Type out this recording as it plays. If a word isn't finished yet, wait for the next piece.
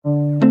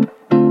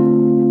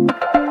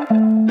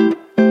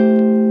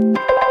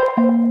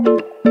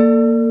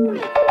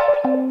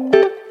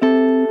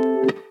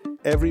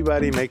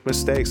everybody make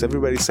mistakes.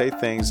 Everybody say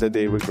things that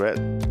they regret.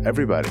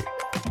 Everybody.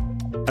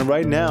 And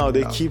right now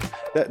they keep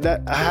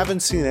that. I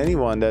haven't seen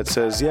anyone that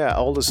says, yeah,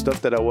 all the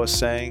stuff that I was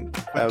saying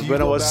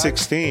when I was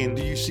 16.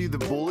 Do you see the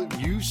bullying?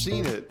 You've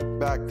seen it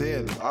back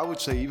then. I would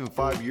say even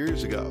 5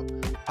 years ago,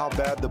 how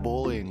bad the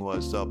bullying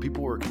was. Though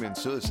people were committing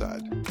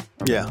suicide.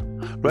 Yeah,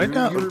 right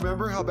now. You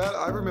remember how bad?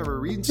 I remember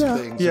reading some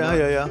things.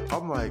 Yeah.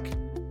 I'm like,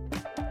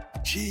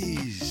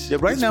 jeez. Yeah,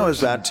 right now is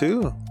bad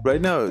too.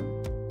 Right now.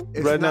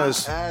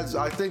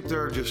 I think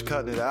they're just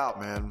cutting it out,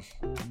 man.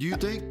 Do you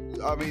think?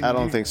 I mean, I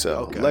don't think so.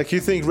 Okay. Like, you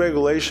think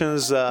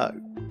regulations? I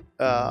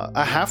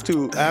have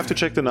to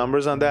check the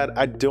numbers on that.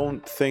 I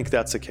don't think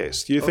that's the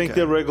case. Do you think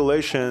the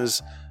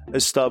regulations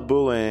stop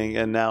bullying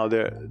and now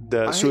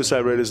the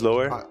suicide rate is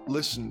lower?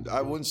 Listen,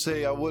 I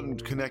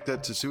wouldn't connect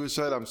that to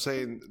suicide. I'm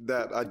saying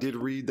that I did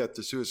read that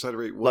the suicide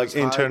rate was like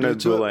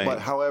internet bullying. But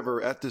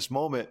however, at this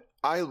moment,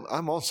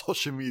 I'm on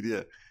social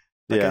media.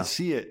 I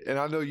see it, and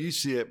I know you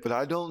see it, but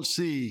I don't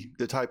see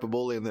the type of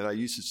bullying that I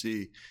used to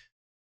see.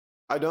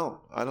 I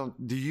don't.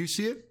 Do you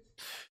see it?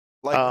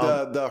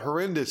 Like the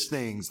horrendous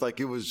things,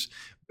 like it was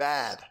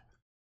bad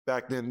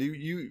back then.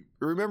 You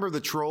remember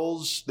the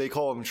trolls? They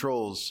call them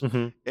trolls.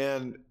 Mm-hmm.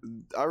 And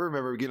I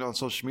remember getting on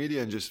social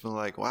media and just being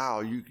like, wow,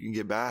 you can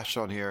get bashed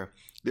on here.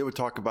 They would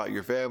talk about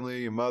your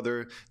family, your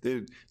mother.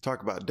 They'd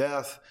talk about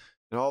death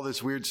and all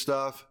this weird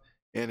stuff,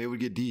 and it would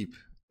get deep.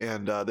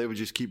 And they would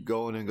just keep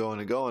going and going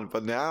and going.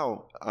 But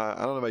now, I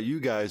don't know about you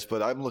guys,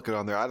 but I'm looking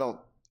on there.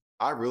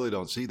 I really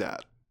don't see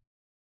that.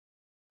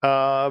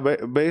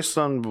 Based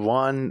on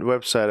one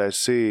website I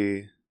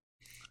see,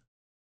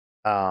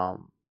 the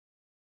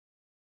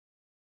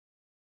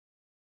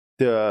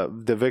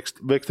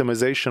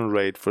victimization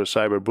rate for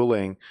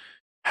cyberbullying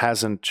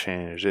hasn't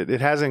changed.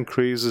 It has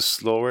increased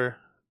slower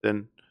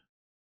than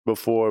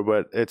before,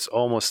 but it's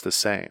almost the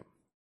same.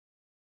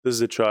 This is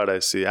the chart I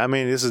see. I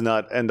mean, this is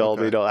not end all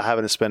be all. I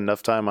haven't spent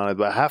enough time on it,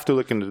 but I have to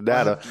look into the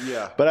data.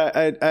 But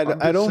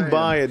I don't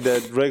buy it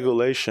that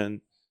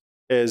regulation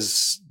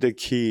is the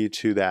key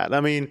to that.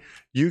 I mean,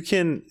 you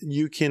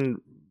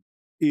can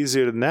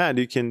easier than that.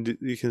 You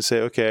can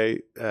say, okay,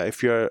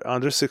 if you're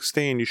under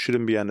 16, you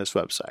shouldn't be on this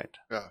website.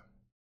 Yeah.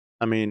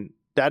 I mean,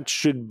 that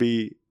should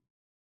be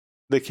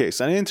the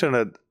case. And the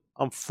internet,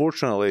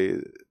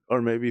 unfortunately,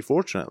 or maybe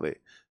fortunately,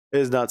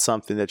 is not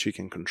something that you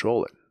can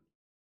control it.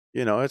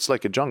 You know, it's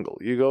like a jungle.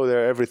 You go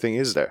there, everything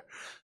is there.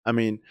 I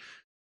mean,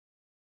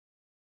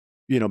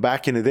 you know,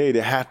 back in the day, they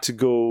had to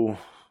go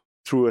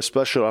through a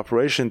special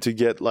operation to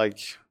get like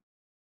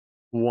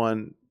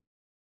one,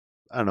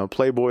 I don't know,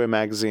 Playboy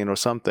magazine or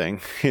something.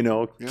 You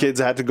know,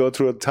 kids had to go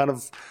through a ton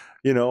of,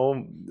 you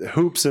know,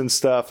 hoops and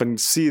stuff and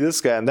see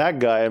this guy and that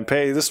guy and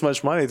pay this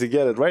much money to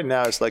get it. Right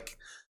now, it's like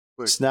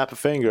snap a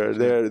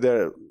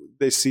finger.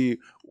 They see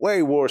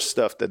way worse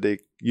stuff that they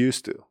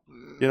used to.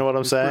 You know what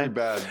I'm saying?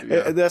 Pretty bad.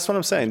 Yeah. That's what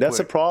I'm saying. That's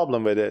a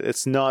problem with it.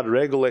 It's not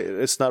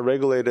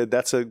regulated.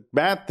 That's a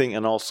bad thing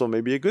and also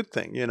maybe a good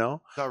thing, you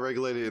know? Not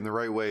regulated in the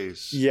right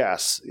ways.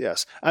 Yes.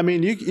 I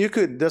mean, you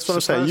could, that's what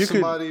I'm saying. You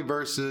could somebody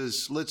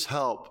versus let's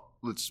help.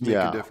 Let's make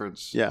a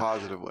difference in a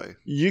positive way.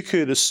 You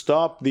could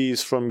stop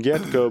these from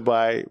get-go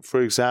by,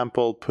 for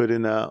example, put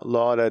in a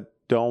law that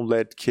don't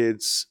let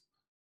kids,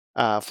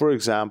 for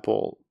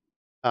example,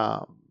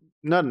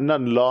 not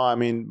law, I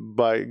mean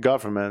by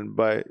government,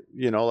 by,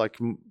 you know, like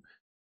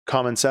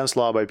common sense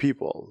law by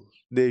people.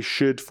 They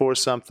should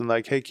force something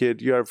like, hey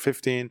kid, you are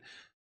 15,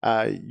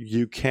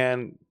 you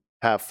can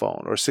have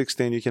phone, or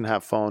 16, you can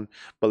have phone,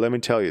 but let me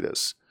tell you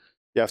this.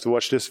 You have to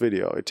watch this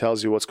video. It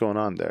tells you what's going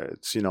on there.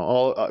 It's, you know,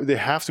 all they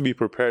have to be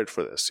prepared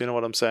for this. You know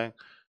what I'm saying?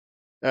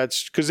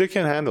 That's because they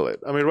can't handle it.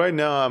 I mean, right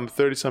now I'm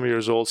 30-some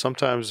years old.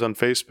 Sometimes on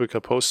Facebook I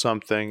post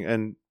something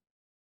and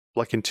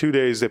like in 2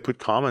 days they put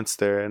comments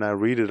there and I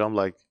read it. I'm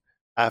like,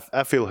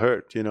 I feel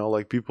hurt, you know,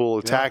 like people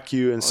attack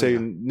you and say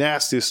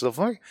nasty stuff.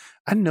 Like,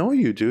 I know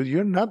you, dude.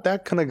 You're not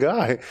that kind of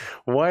guy.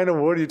 Why in the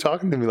world are you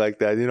talking to me like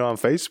that, you know, on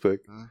Facebook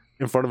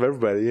in front of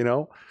everybody, you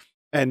know?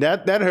 And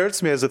that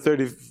hurts me as a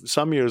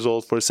 30-some years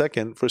old for a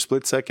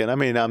split second. I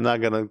mean, I'm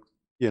not going to,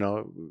 you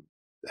know,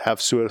 have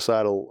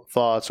suicidal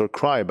thoughts or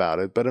cry about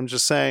it, but I'm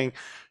just saying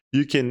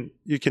you can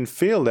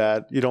feel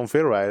that you don't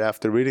feel right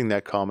after reading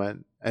that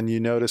comment. And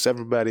you notice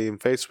everybody in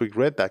Facebook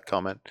read that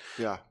comment.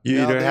 Yeah. You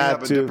now either they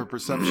have have a different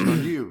perception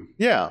of you.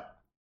 Yeah.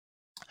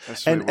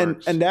 That's the way it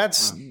works. And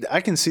that's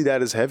I can see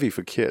that as heavy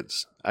for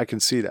kids. I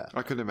can see that.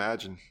 I could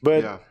imagine.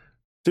 But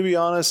to be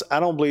honest, I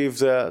don't believe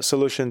the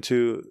solution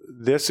to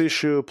this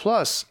issue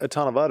plus a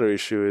ton of other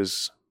issues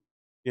is,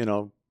 you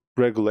know,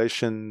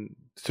 regulation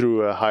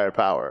through a higher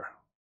power.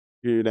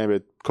 You name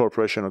it,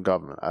 corporation or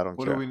government. I don't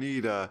care. What do we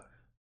need?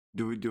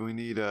 Do we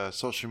need a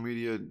social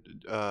media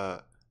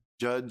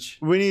judge?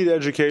 We need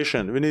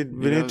education. We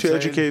need to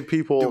educate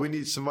people. Do we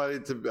need somebody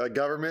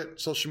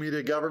social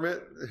media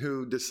government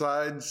who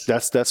decides?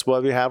 That's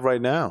what we have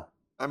right now.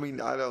 I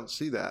mean, I don't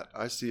see that.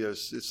 I see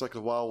it's like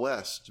the Wild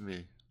West to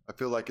me. I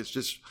feel like it's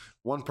just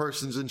one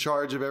person's in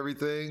charge of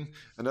everything,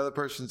 another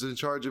person's in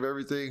charge of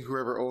everything,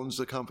 whoever owns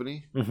the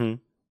company. Mm-hmm.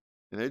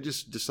 And they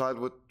just decide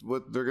what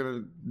they're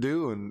going to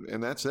do,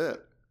 and that's it.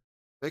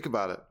 Think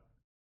about it.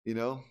 You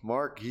know,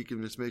 Mark, he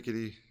can just make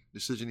any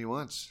decision he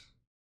wants.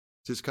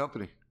 It's his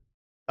company.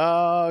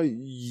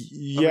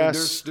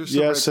 Yes, there's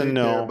some yes red and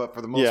tape there, no. but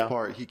for the most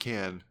part, he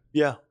can.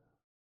 Yeah.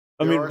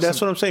 I There mean, are that's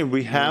some, what I'm saying.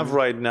 We you know what I have mean?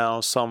 right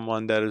now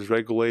someone that is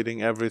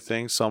regulating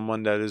everything,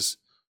 someone that is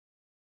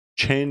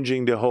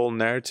changing the whole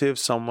narrative,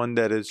 someone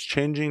that is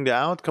changing the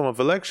outcome of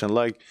election.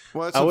 Like,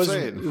 Well, that's I what I'm was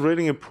saying.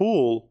 reading a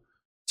poll,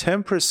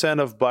 10%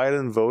 of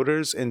Biden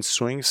voters in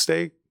swing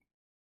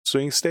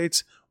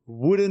states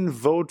wouldn't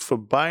vote for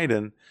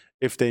Biden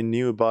if they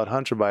knew about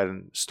Hunter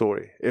Biden's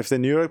story. If the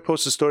New York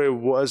Post's story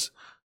was,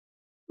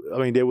 I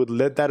mean, they would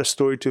let that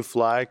story to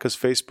fly because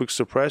Facebook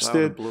suppressed Wow,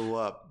 it it blew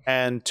up.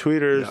 and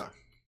Twitter Yeah.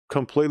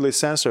 completely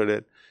censored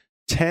it.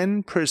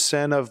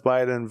 10% of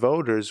Biden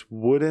voters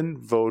wouldn't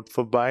vote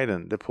for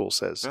Biden, the poll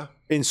says. Yeah.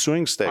 In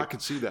swing I state. can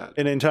see that.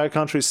 In the entire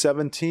country,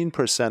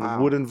 17%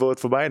 Wow. wouldn't vote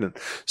for Biden.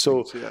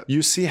 So see that.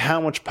 you see how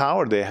much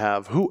power they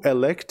have. Who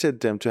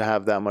elected them to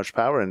have that much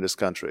power in this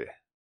country?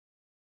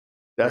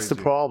 That's the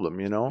Crazy. problem,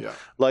 you know? Yeah.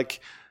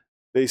 Like,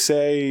 they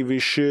say we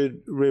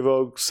should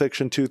revoke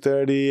Section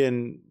 230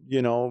 and,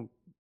 you know,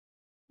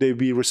 they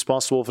be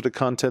responsible for the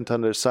content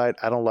on their site.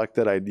 I don't like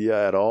that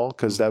idea at all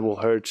because that will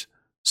hurt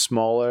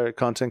smaller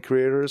content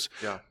creators.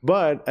 Yeah.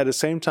 But at the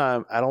same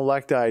time, I don't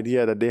like the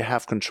idea that they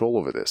have control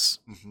over this.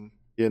 Mm-hmm.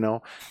 You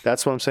know,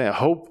 that's what I'm saying.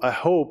 I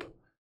hope,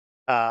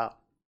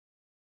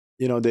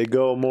 you know, they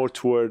go more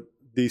toward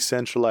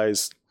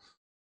decentralized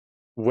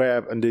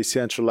web and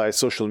decentralized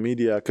social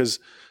media because.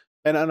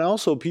 And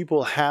also,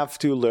 people have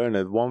to learn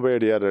it one way or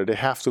the other. They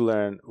have to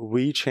learn.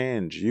 We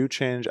change, you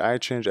change, I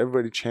change.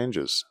 Everybody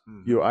changes.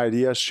 Mm-hmm. Your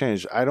ideas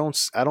change. I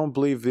don't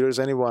believe there's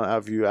anyone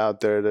of you out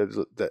there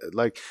that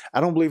like.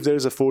 I don't believe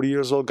there's a 40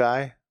 years old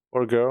guy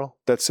or girl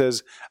that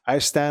says I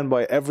stand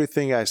by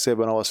everything I said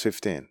when I was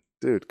 15.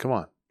 Dude, come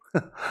on.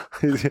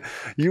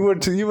 you were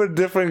a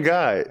different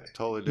guy.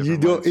 Totally different. You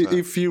don't. Mindset.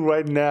 If you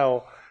right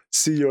now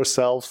see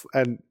yourself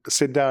and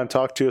sit down and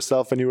talk to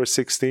yourself when you were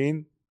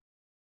 16.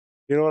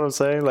 You know what I'm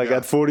saying? Like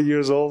at 40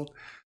 years old,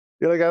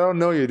 you're like, I don't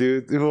know you,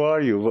 dude. Who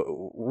are you?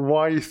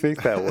 Why you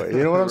think that way?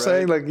 You know what I'm Right?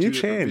 saying? Like you Two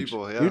different change.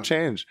 people, yeah. You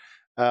change.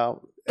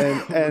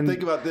 And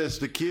think about this: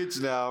 the kids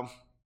now,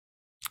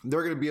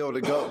 they're going to be able to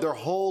go. Their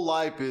whole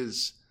life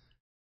is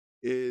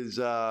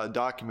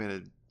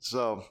documented,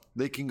 so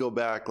they can go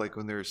back. Like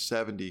when they're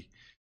 70,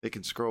 they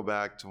can scroll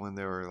back to when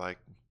they were like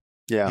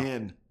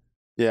 10,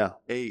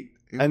 8.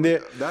 And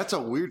that's a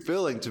weird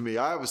feeling to me.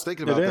 I was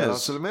thinking about that. I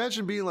said,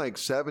 imagine being like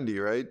 70,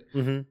 right?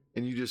 Mm-hmm.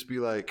 And you just be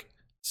like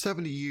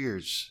 70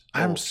 years.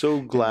 I'm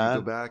so glad. And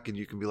you go back and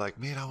you can be like,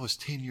 man, I was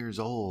 10 years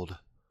old.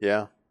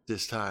 Yeah.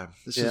 This time.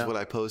 This is what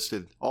I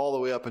posted all the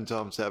way up until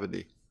I'm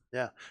 70.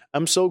 Yeah.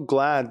 I'm so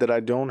glad that I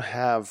don't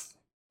have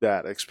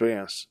that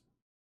experience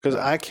because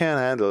I can't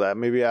handle that.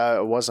 Maybe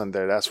I wasn't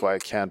there. That's why I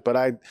can't. But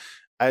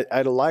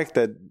I like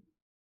that,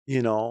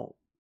 you know,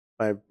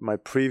 my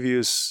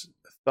previous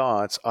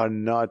thoughts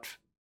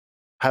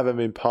haven't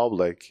been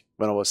public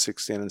when I was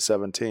 16 and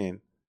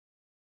 17.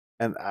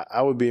 And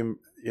I would be,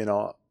 you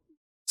know,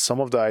 some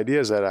of the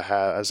ideas that I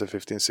had as a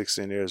 15,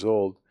 16 years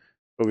old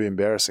would be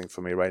embarrassing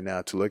for me right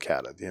now to look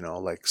at it, you know,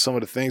 like some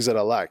of the things that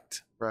I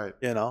liked. Right.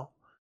 You know?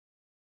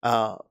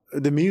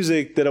 The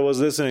music that I was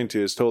listening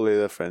to is totally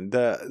different.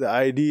 The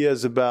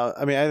ideas about,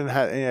 I mean, I didn't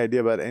have any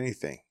idea about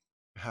anything,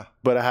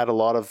 but I had a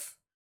lot of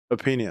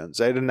opinions.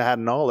 I didn't have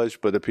knowledge,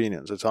 but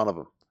opinions, a ton of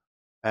them.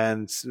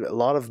 And a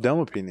lot of dumb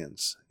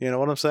opinions. You know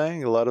what I'm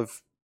saying? A lot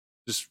of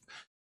just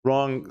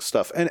wrong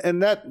stuff.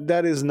 And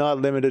that is not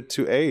limited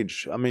to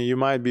age. I mean, you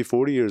might be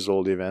 40 years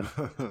old even,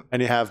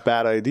 and you have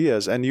bad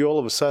ideas, and you all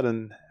of a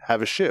sudden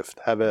have a shift,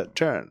 have a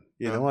turn,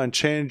 you know, and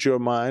change your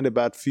mind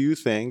about few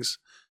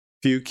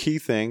key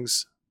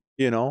things,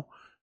 you know.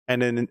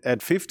 And then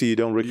at 50, you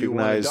don't recognize. You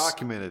want it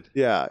documented.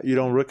 Yeah, you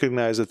don't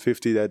recognize at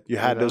 50 that you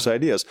had those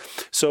ideas.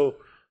 So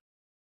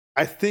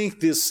I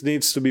think this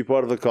needs to be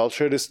part of the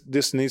culture.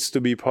 This needs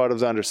to be part of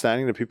the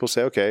understanding that people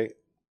say, okay,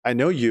 I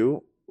know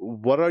you.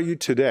 What are you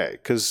today?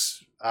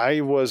 Because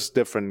I was a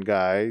different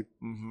guy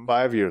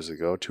 5 years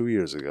ago, 2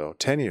 years ago,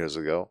 10 years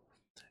ago.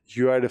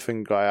 You are a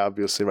different guy,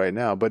 obviously, right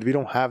now. But we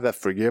don't have that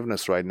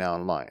forgiveness right now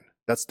online.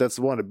 That's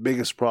one of the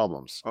biggest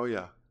problems. Oh,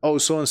 yeah. Oh,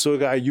 so-and-so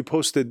guy, you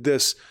posted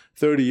this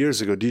 30 years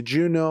ago. Did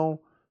you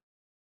know,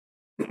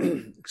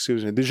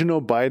 excuse me, did you know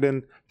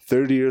Biden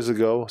 30 years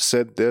ago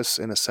said this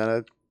in the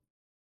Senate?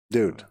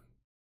 Dude,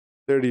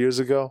 30 years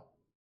ago?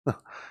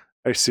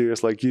 Are you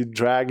serious? Like you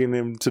dragging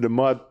him to the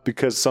mud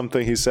because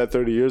something he said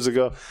 30 years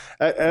ago?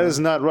 That is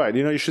not right.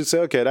 You know, you should say,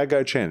 okay, that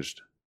guy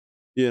changed.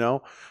 You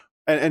know?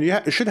 And you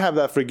should have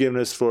that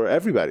forgiveness for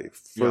everybody,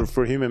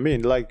 for human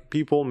beings. Like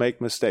people make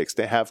mistakes.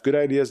 They have good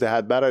ideas. They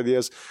had bad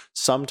ideas.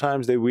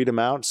 Sometimes they weed them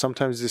out.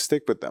 Sometimes they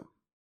stick with them.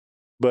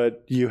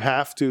 But you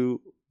have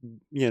to,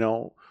 you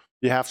know,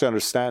 you have to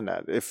understand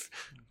that. If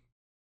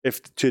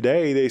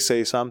today they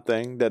say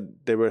something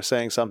that they were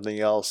saying something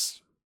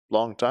else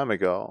long time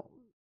ago,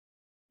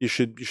 you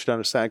should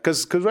understand.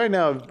 Because right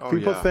now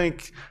people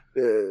think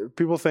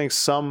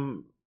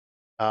some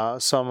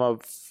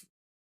of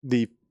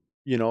the,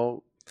 you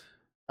know,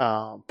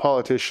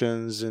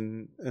 politicians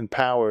and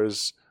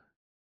powers,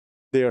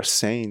 they are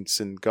saints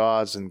and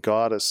gods and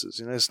goddesses.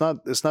 It's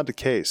not the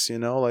case.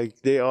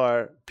 Like, they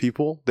are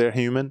people. They're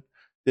human.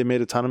 They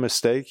made a ton of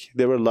mistake.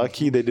 They were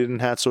lucky they didn't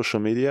have social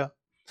media,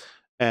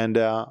 and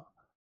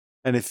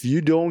if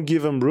you don't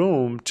give them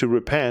room to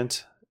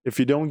repent, if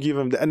you don't give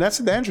them, and that's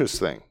a dangerous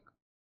thing.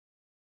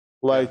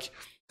 Like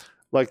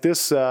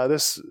this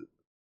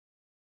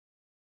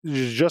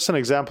just an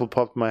example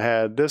popped in my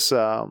head. This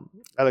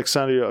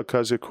Alexandria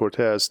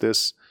Ocasio-Cortez,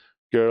 this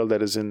girl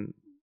that is in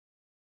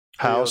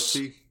House.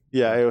 AOC?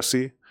 Yeah,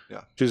 AOC.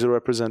 Yeah. She's a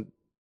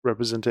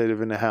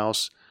representative in the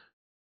House.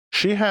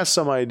 She has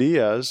some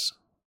ideas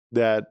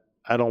that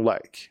I don't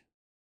like.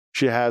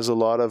 She has a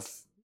lot of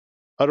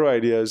other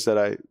ideas that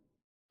I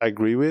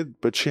agree with,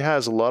 but she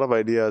has a lot of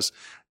ideas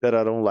that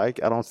I don't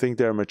like. I don't think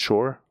they're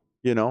mature,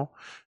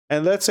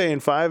 And let's say in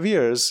 5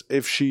 years,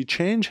 if she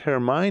changed her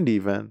mind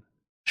even,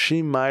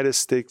 she might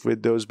stick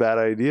with those bad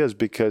ideas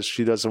because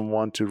she doesn't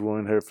want to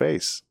ruin her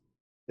face.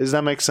 Does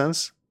that make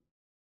sense?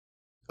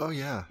 Oh,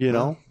 yeah.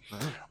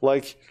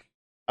 Like,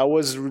 I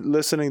was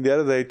listening the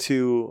other day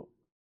to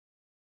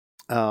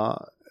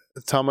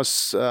Thomas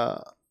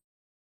Sowell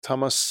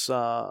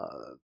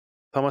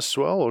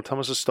or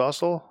Thomas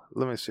Stossel.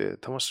 Let me see.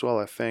 Thomas Sowell,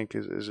 I think,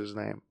 is his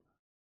name.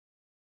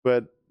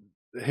 But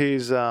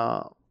he's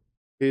I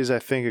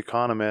think,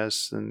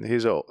 economist, and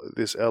he's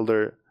this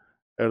elderly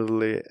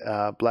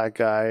black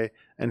guy,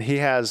 and he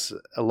has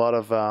a lot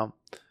of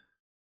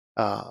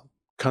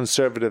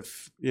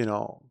conservative,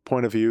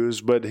 point of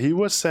views. But he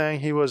was saying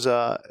he was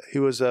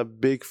a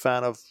big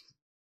fan of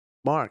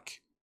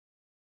Marxism,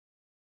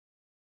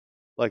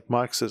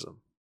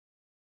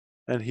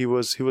 and he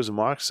was a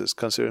Marxist,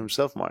 considered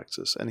himself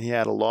Marxist, and he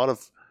had a lot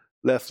of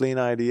left-leaning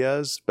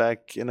ideas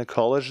back in the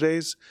college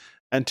days.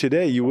 And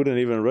today you wouldn't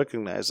even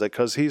recognize that,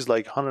 because he's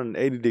like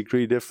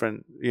 180-degree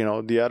different,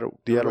 the other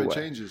way.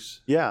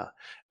 Changes. Yeah,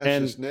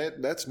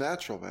 that's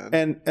natural,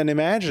 man. And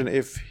imagine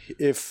if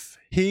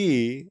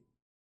he,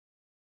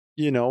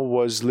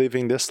 was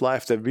living this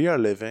life that we are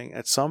living.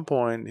 At some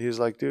point, he's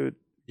like, dude,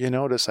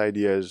 this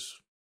idea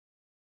is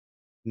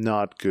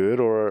not good,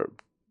 or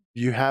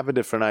you have a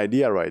different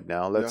idea right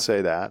now. Let's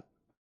say that.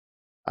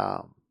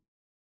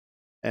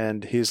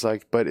 And he's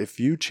like, but if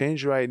you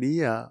change your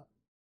idea,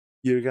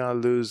 you're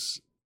going to lose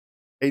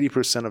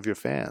 80% of your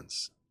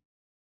fans.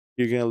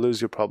 You're going to lose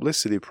your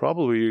publicity.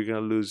 Probably you're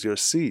going to lose your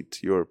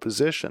seat, your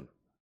position.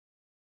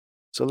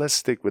 So let's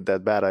stick with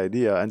that bad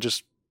idea and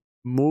just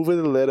move it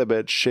a little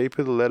bit, shape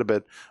it a little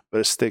bit,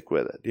 but stick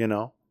with it,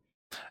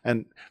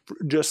 And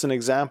just an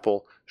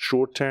example,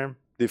 short term,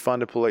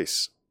 defund the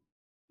police.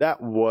 That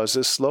was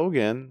a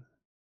slogan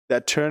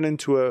that turned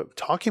into a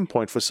talking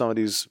point for some of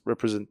these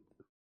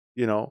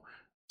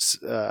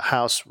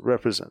House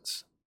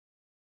representatives.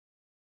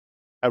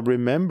 I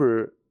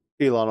remember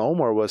Ilhan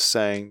Omar was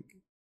saying,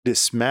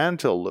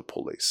 dismantle the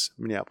police,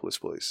 Minneapolis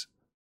police.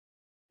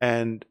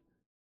 And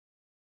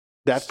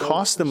that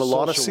cost them a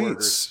lot of seats.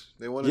 Workers.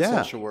 They wanted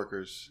social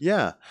workers.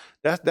 Yeah.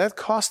 That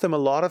cost them a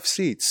lot of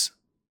seats.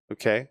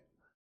 Okay.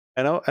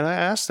 And I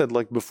asked that,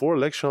 like, before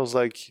election, I was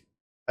like,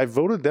 I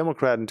voted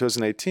Democrat in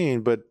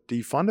 2018, but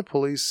defund the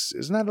police,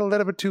 isn't that a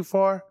little bit too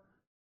far?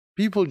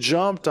 People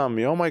jumped on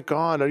me. Oh my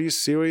God, are you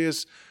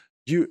serious?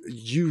 You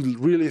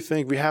really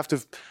think we have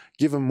to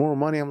give them more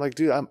money? I'm like,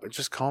 dude,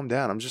 just calm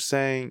down. I'm just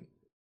saying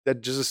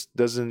that just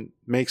doesn't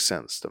make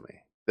sense to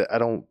me. I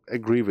don't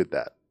agree with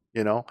that,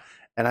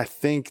 And I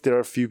think there are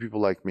a few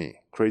people like me,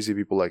 crazy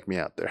people like me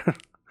out there.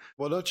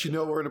 Well, don't you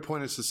know we're in a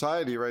point in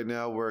society right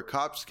now where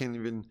cops can't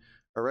even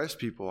arrest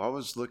people? I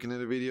was looking at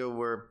a video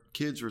where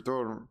kids were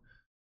throwing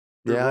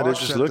they're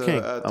just looking,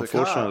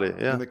 unfortunately.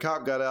 And the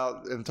cop got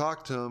out and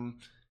talked to him.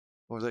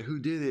 I was like, who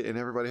did it? And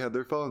everybody had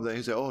their phones. And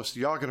he said, oh, so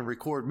y'all going to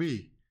record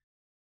me?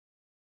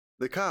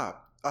 The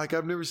cop. Like,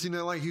 I've never seen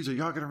that. Like, he was like,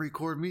 y'all going to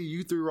record me?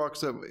 You threw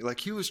rocks at me. Like,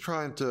 he was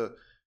trying to,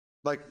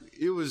 like,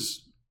 it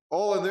was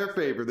all in their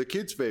favor, the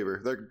kids'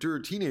 favor. They're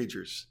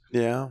teenagers.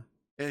 Yeah.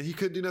 And he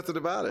couldn't do nothing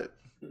about it.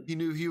 He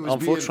knew he was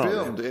being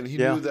filmed, and he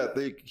knew that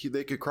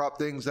they could crop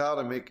things out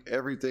and make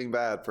everything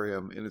bad for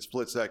him in a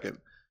split second.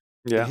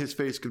 Yeah. And his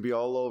face could be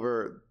all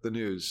over the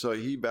news. So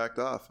he backed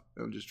off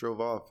and just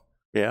drove off.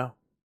 Yeah.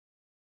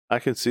 I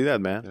can see that,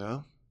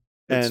 man.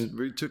 And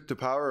we took the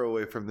power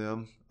away from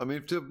them. I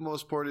mean, for the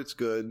most part, it's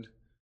good.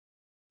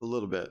 A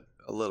little bit.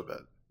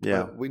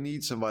 Yeah. But we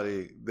need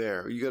somebody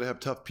there. You got to have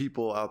tough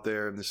people out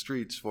there in the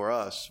streets for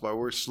us while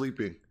we're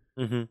sleeping.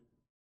 Mm-hmm.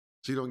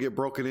 So you don't get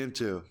broken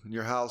into and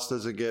your house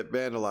doesn't get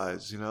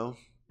vandalized,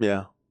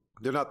 Yeah.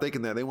 They're not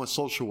thinking that. They want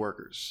social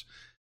workers.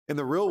 In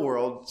the real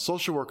world,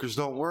 social workers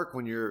don't work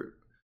when you're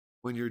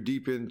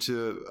deep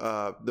into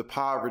the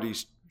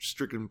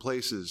poverty-stricken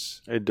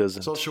places. It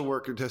doesn't. Social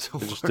worker doesn't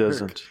work. It just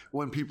doesn't.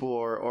 When people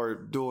are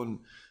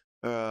doing,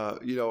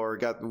 or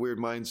got the weird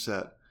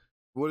mindset.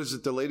 What is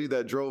it? The lady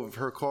that drove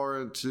her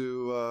car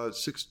into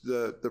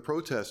the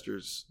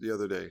protesters the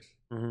other day.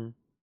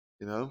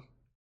 Mm-hmm.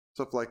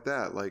 Stuff like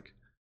that. Like,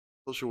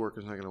 social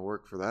worker's not going to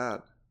work for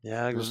that.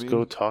 Yeah, just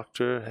go talk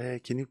to her. Hey,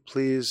 can you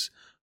please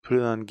put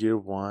it on gear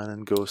 1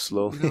 and go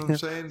slowly. You know what I'm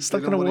saying? It's They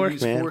not don't gonna want to work,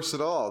 use man. force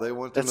at all. They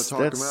want them to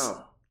talk them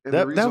out. And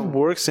That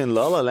works in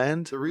La La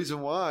Land. The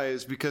reason why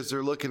is because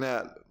they're looking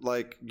at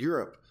like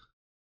Europe,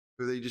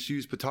 where they just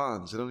use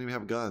batons. They don't even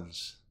have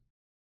guns.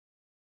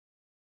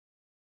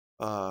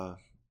 I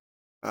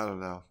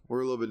don't know.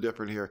 We're a little bit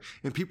different here,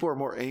 and people are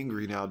more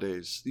angry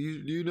nowadays. Do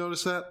you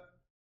notice that?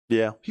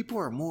 Yeah. People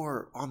are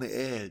more on the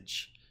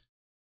edge.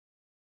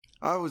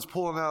 I was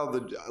pulling out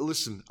of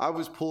I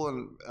was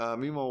pulling,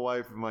 me, my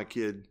wife, and my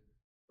kid,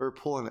 we were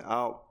pulling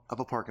out of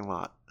a parking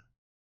lot,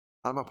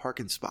 out of my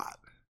parking spot.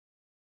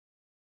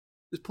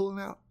 Just pulling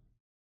out.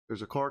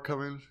 There's a car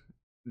coming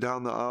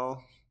down the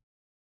aisle,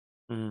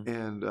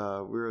 and we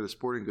were at a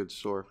sporting goods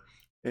store,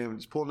 and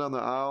just pulling down the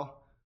aisle,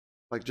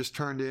 like just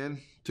turned in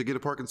to get a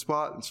parking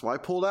spot, and so I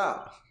pulled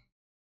out,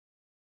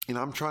 and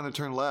I'm trying to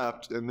turn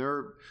left, and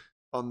they're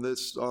on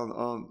this,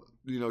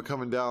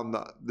 coming down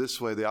this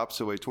way, the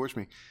opposite way towards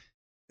me,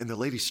 and the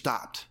lady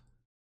stopped.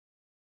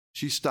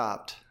 She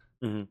stopped,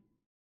 and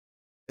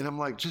I'm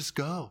like, just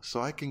go,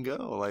 so I can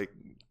go. Like,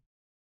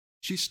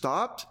 she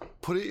stopped,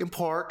 put it in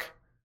park.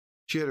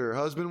 She had her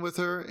husband with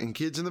her and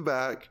kids in the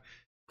back,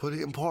 put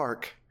it in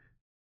park,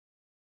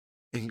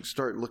 and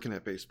start looking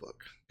at Facebook.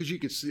 Because you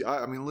could see,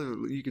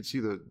 literally, you could see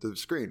the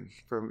screen.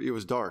 It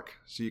was dark,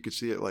 so you could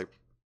see it like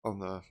on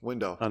the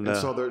window.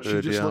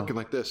 She's just looking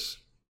like this.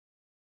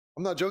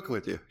 I'm not joking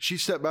with you. She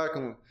sat back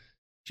and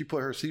she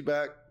put her seat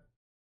back.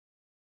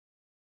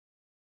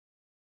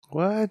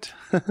 What?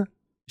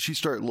 She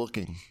started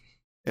looking.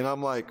 And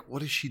I'm like,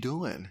 what is she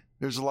doing?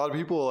 There's a lot of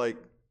people like,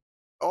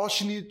 all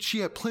she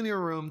had plenty of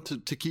room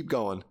to keep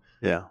going.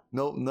 Yeah.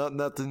 No,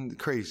 nothing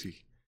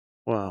crazy.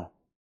 Wow.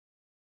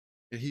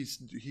 And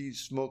he's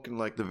smoking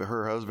like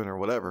her husband or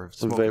whatever,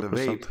 smoking a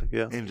vape,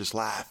 yeah, and just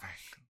laughing.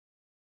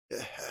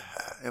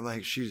 And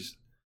like she's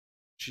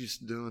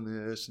doing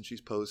this and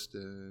she's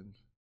posting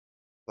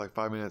like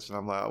 5 minutes, and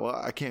I'm like,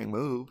 well, I can't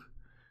move.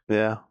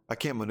 Yeah. I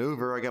can't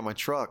maneuver. I got my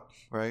truck,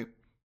 right?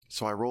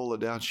 So I roll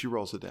it down. She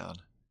rolls it down,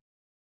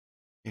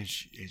 and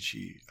she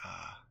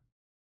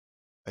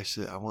I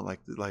said, I want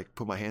like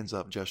put my hands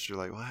up gesture,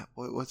 like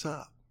what's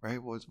up,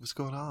 right? What's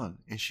going on?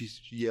 And she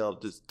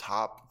yelled at the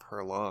top of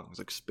her lungs,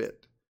 like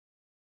spit,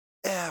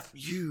 F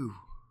you.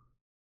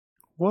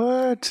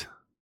 What?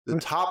 The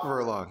top of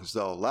her lungs,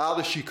 though, loud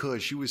as she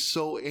could. She was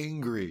so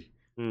angry.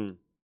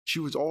 She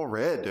was all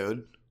red,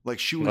 dude. Like,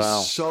 she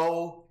was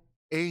so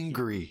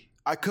angry.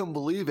 I couldn't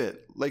believe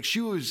it. Like,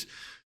 she was,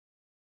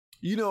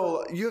 you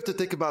have to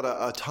think about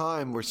a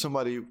time where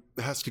somebody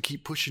has to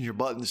keep pushing your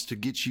buttons to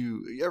get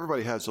you.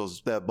 Everybody has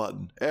that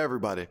button.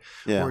 Everybody.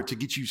 Yeah. Or to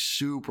get you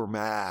super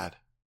mad,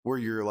 where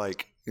you're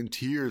like in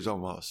tears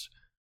almost.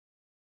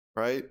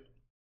 Right?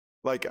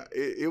 Like,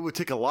 it would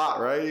take a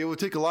lot, right? It would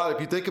take a lot. If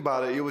you think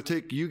about it, it would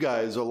take you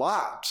guys a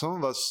lot. Some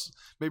of us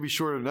maybe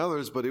shorter than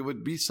others, but it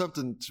would be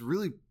something to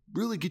really,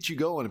 really get you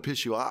going and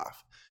piss you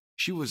off.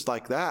 She was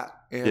like that.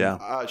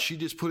 And she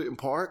just put it in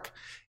park,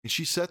 and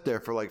she sat there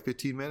for like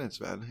 15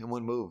 minutes, man, and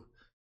wouldn't move.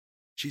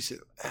 She said,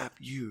 F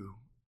you.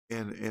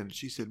 And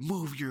she said,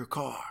 move your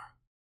car.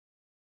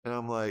 And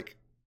I'm like,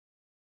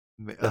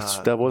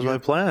 that was my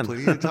plan.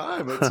 Plenty of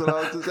time. That's what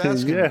I was just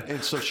asking. Yeah.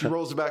 And so she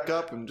rolls it back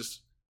up and just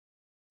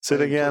sit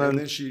again, and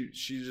then she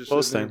just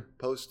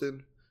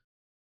posting.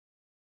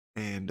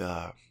 And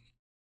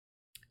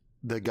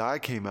the guy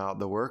came out,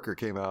 the worker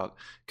came out,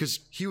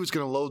 because he was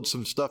going to load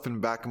some stuff in the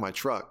back of my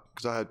truck,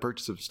 because I had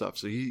purchased some stuff.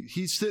 So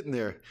he's sitting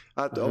there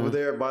over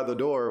there by the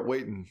door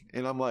waiting,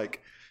 and I'm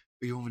like,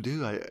 what do you want me to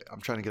do? I'm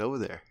trying to get over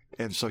there.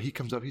 And so he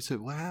comes up, he said,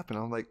 what happened?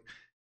 I'm like,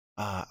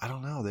 I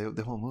don't know,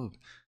 they won't move,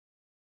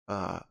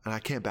 and I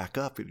can't back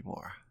up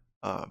anymore.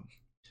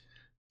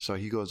 So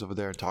he goes over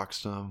there and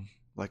talks to him.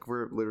 Like,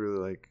 we're literally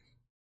like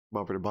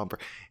bumper to bumper.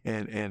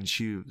 And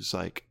she was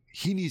like,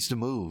 he needs to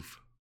move.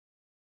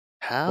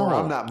 How? Or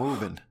I'm not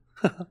moving.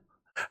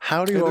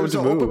 How do you want to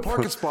move? There's an open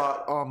parking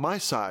spot on my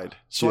side.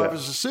 So I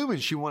was assuming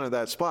she wanted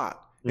that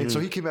spot. And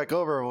so he came back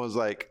over and was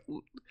like,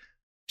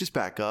 just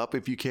back up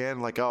if you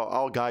can. Like,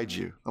 I'll guide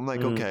you. I'm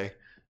like, okay.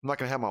 I'm not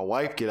going to have my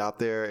wife get out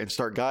there and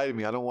start guiding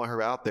me. I don't want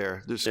her out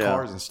there. There's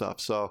cars and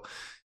stuff. So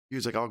he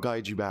was like, I'll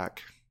guide you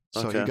back.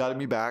 So he guided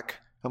me back.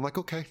 I'm like,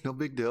 okay, no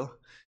big deal.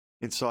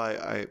 And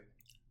so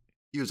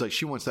he was like,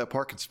 she wants that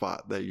parking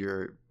spot that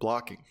you're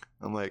blocking.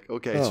 I'm like,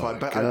 okay. So I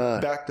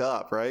backed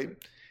up, right?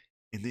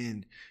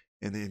 And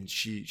then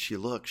she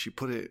looked, she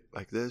put it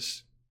like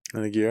this.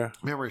 In a gear.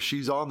 Remember,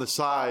 she's on the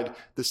side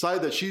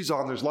that she's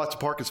on, there's lots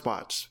of parking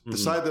spots. The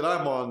side that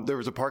I'm on, there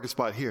was a parking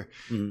spot here.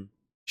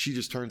 She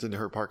just turns into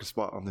her parking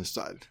spot on this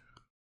side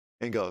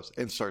and goes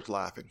and starts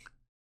laughing.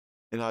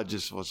 And I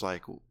just was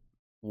like,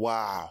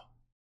 wow.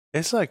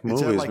 It's like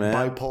movies, like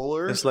man.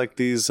 Bipolar. It's like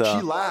these. She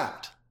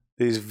laughed.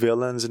 These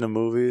villains in the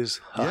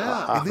movies.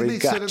 Yeah, and then they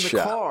sat in the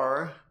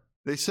car.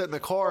 They sat in the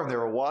car and they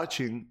were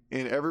watching.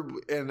 And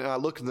I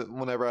looked.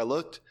 Whenever I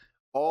looked,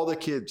 all the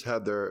kids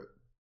had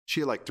she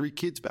had like 3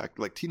 kids back,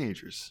 like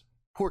teenagers.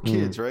 Poor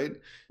kids, right?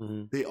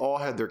 They all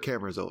had their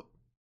cameras up.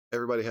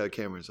 Everybody had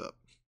cameras up,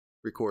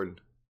 recording.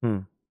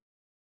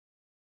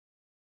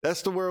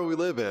 That's the world we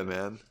live in,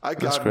 man. I've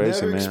crazy,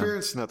 never man.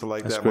 experienced nothing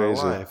like That's that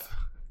crazy. in my life.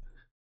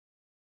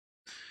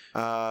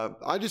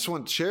 I just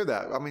want to share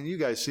that. I mean, you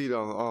guys see it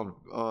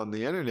on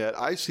the internet.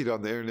 I see it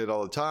on the internet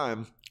all the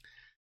time.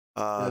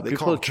 They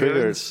call them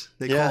Karens.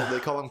 They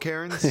call them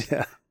Karens.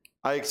 Yeah.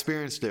 I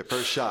experienced it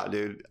first shot,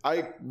 dude.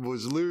 I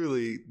was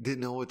literally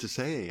didn't know what to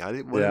say. I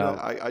didn't.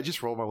 I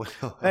just rolled my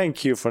window.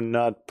 Thank you for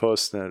not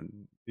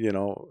posting,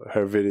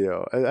 her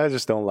video. I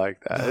just don't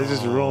like that. It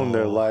just ruined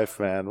their life,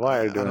 man. Why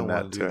are you doing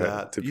that to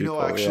her? To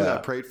people? Actually, I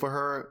prayed for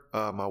her.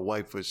 My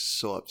wife was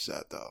so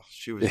upset, though.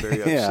 She was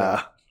very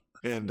upset.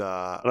 And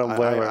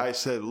I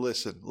said,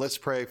 listen, let's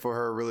pray for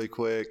her really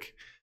quick.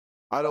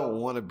 I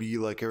don't want to be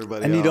like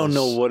everybody else. And you don't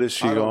know what is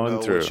she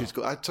going through.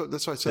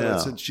 That's why I said, I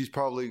said she's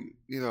probably,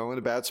 in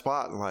a bad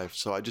spot in life.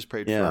 So I just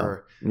prayed for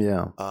her.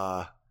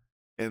 Yeah.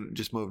 And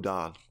just moved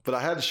on. But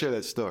I had to share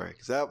that story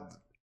because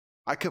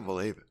I couldn't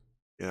believe it.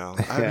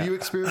 Have you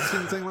experienced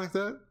anything like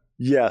that?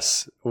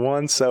 Yes.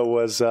 Once I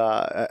was,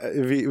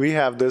 we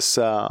have this,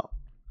 I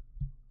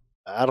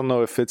don't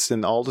know if it's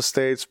in all the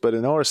states, but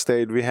in our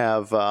state we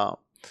have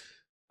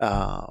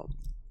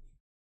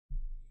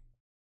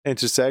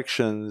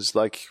intersections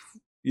like,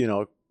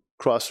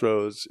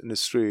 crossroads in the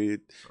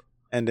street.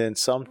 And then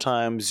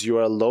sometimes you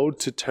are allowed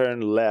to turn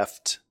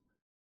left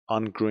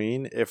on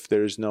green if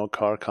there's no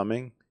car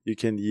coming. You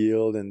can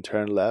yield and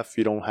turn left.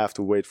 You don't have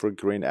to wait for a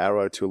green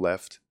arrow to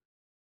left.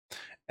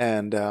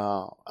 And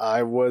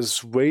I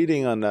was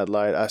waiting on that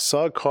light. I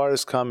saw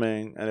cars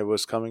coming, and it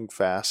was coming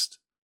fast.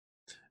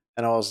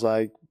 And I was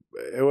like,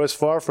 it was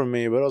far from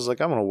me, but I was like,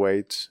 I'm going to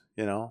wait,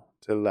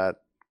 till that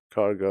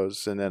car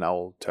goes, and then I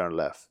will turn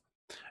left.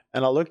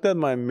 And I looked at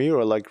my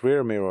mirror, like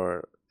rear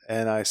mirror,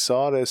 and I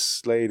saw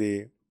this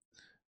lady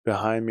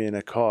behind me in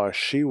a car.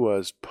 She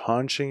was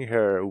punching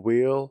her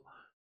wheel.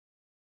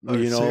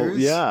 Serious?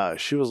 Yeah,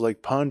 she was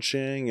like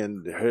punching,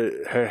 and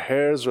her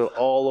hairs were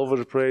all over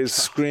the place,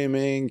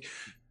 screaming,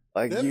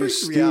 like, you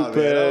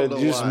stupid,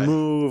 just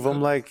move. I'm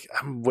like,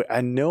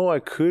 I know I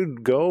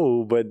could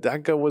go, but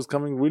that guy was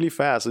coming really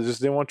fast. I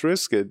just didn't want to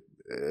risk it.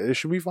 It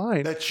should be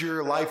fine. That's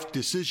your life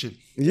decision.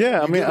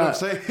 Yeah, you know what I'm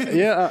saying?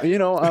 Yeah, you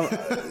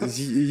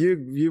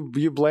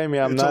blame me.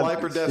 It's a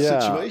life or death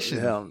situation.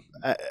 Yeah.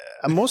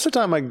 Most of the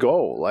time I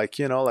go, like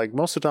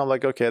most of the time,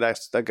 like, okay,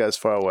 that guy's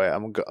far away.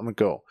 I'm gonna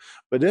go.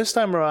 But this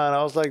time around,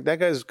 I was like, that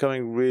guy's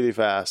coming really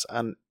fast,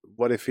 and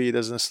what if he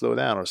doesn't slow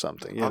down or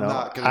something? I'm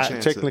not gonna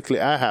chance technically,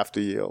 I have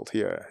to yield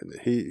here.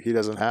 He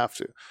doesn't have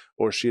to,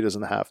 or she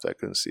doesn't have to. I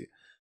couldn't see,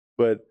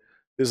 but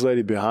this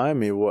lady behind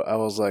me, I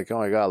was like, oh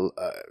my God,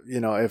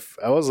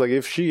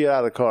 if she get out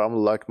of the car, I'm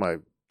gonna lock my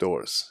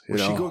doors.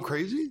 Was she going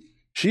crazy?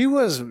 She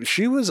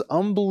was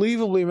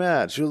unbelievably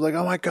mad. She was like,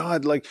 oh my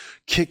God, like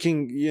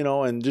kicking,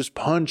 and just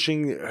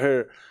punching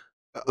her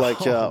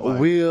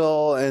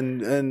wheel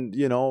and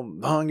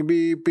hung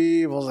beep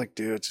beep. I was like,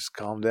 dude, just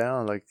calm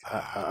down. Like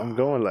I'm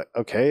going, like,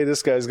 okay,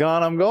 this guy's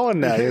gone, I'm going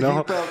now, You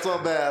felt so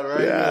bad,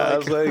 right? Yeah, I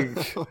was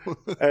like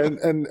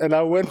and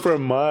I went for a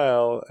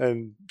mile,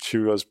 and she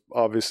was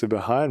obviously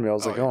behind me. I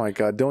was like, oh my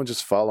God, don't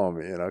just follow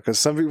me, because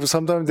some people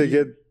sometimes they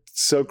get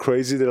so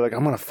crazy, they're like,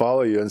 I'm gonna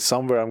follow you, and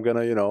somewhere I'm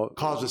gonna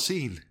cause a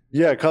scene.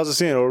 Yeah, cause a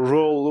scene, or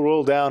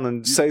roll down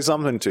and say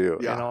something to you.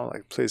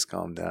 Like, please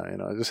calm down.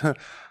 Just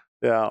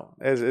yeah,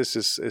 it's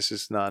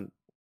just not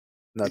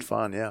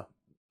fun. Yeah,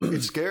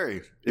 it's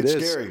scary. It's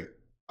scary.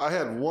 I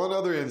had one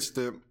other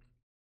incident.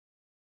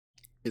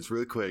 It's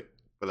really quick,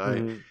 but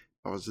I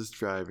was just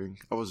driving.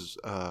 I was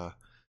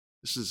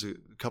this is a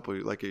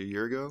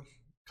year ago,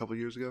 a couple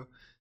years ago.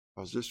 I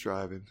was just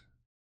driving.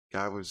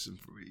 Guy in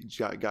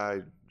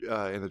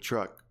the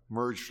truck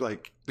merged,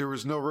 like there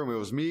was no room. It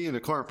was me and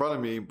the car in front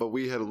of me, but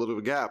we had a little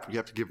gap. You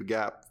have to give a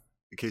gap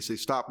in case they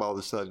stop all of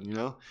a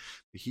sudden,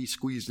 He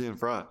squeezed in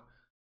front.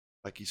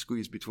 Like he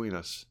squeezed between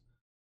us.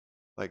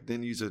 Like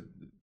didn't use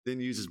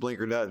his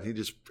blinker nut, and he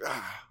just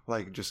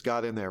just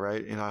got in there,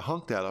 right? And I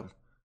honked at him.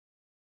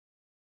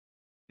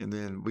 And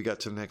then we got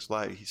to the next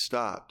light. He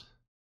stopped.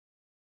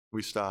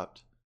 We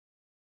stopped.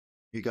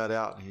 He got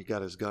out and he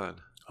got his gun.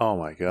 Oh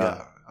my God.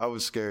 Yeah, I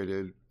was scared,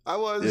 dude. I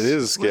was. It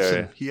is scary.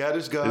 Listen, he had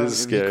his gun and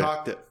he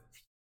cocked it.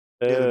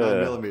 He had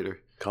a 9mm.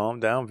 Calm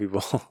down,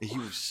 people. He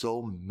was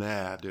so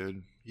mad,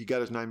 dude. He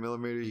got his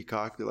 9mm. He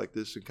cocked it like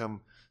this and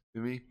come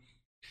to me.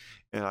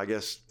 And I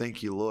guess,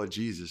 thank you, Lord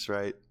Jesus,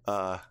 right?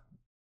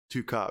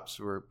 2 cops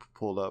were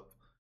pulled up.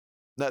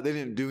 They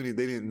didn't do anything.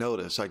 They didn't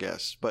notice, I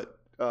guess. But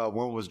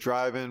one was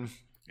driving.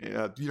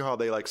 You know how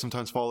they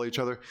sometimes follow each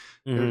other?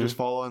 They were just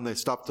following. They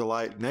stopped the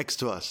light next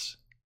to us.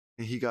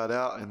 And he got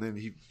out, and then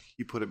he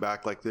put it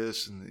back like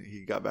this, and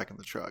he got back in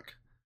the truck.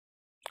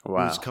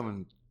 Wow. He was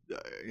coming,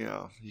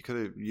 he could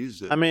have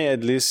used it. I mean,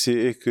 at least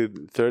it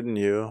could threaten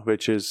you,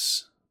 which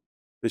is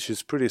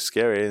pretty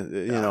scary.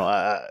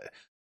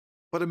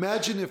 But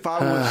imagine if I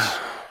was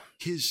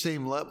his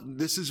same level.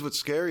 This is what's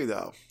scary,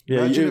 though.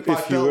 Yeah, imagine if I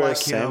felt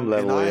like him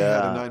level, and I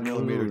had a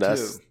 9mm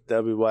too.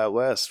 That'd be Wild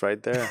West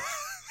right there.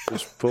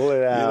 Just pull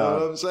it out. You know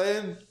what I'm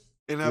saying?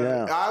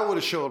 And I would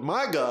have showed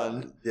my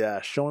gun.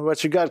 Yeah, show me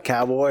what you got,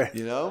 cowboy.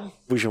 You know?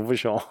 Wish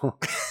on.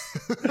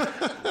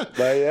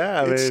 But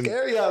yeah, it's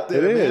scary out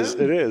there, man.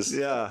 It is.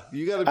 Yeah,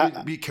 you got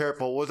to be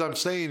careful. What I'm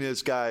saying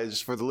is,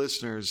 guys, for the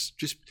listeners,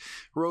 just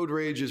road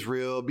rage is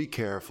real. Be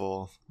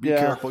careful. Be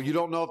careful. You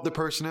don't know if the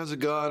person has a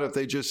gun, if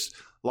they just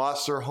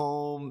lost their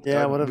home.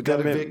 Yeah, what have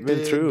they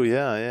been through?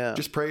 Yeah.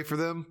 Just pray for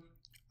them.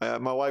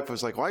 My wife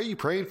was like, "Why are you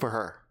praying for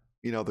her?"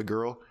 You know, the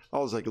girl. I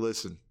was like,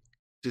 "Listen,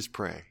 just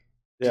pray."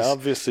 Yeah,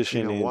 obviously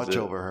she needs watch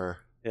over her.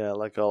 Yeah,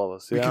 like all of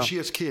us. Yeah. Because she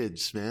has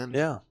kids, man.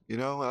 Yeah. You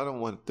know, I don't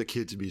want the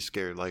kids to be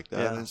scared like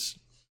that. Yeah.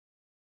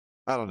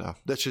 I don't know.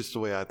 That's just the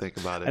way I think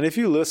about it. And if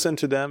you listen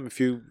to them, if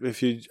you,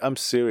 I'm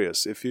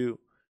serious. If you,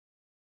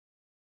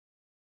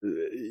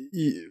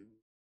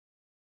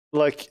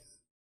 like,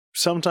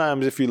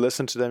 sometimes if you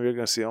listen to them, you're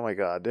going to see, oh my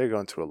God, they're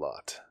going through a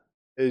lot.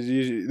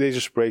 They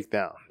just break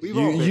down.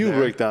 You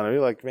break down. And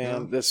you're like,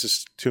 man, that's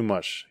just too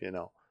much, you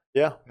know?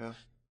 Yeah. Yeah.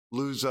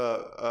 Lose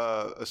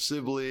a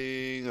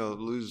sibling, or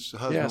lose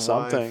husband, yeah,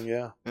 something,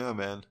 wife. Yeah,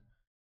 man.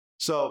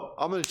 So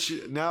I'm gonna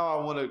now.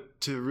 I want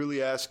to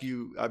really ask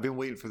you. I've been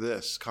waiting for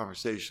this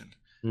conversation.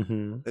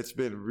 Mm-hmm. It's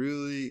been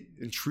really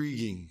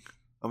intriguing.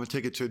 I'm gonna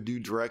take it to a new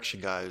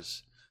direction,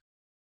 guys.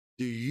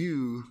 Do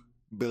you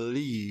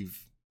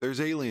believe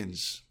there's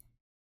aliens?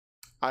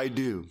 I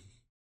do.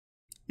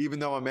 Even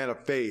though I'm a man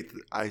of faith,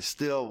 I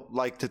still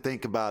like to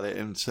think about it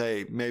and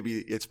say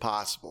maybe it's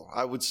possible.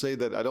 I would say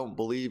that I don't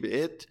believe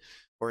it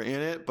or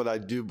in it, but I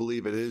do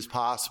believe it is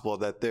possible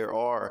that there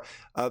are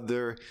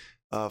other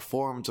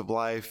forms of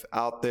life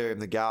out there in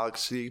the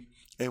galaxy.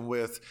 And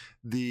with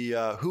the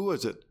who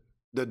was it?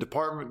 The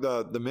department,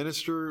 the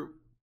minister,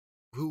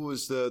 who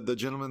was the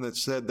gentleman that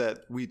said that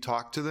we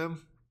talked to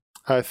them?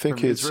 I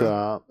think it's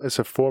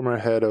a former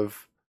head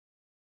of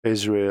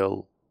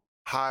Israel,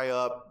 high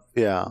up,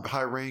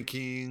 high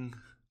ranking,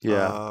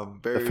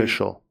 very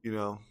official. You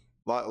know,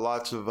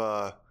 lots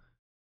of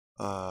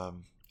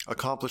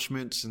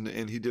accomplishments,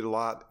 and he did a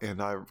lot,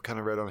 and I kind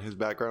of read on his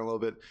background a little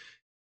bit,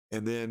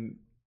 and then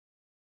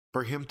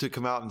for him to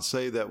come out and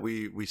say that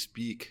we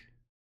speak,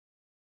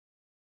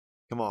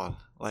 come on,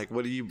 like,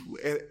 what do you,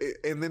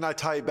 and then I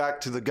tie it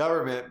back to the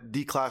government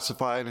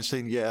declassifying and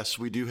saying, yes,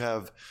 we do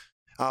have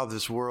out of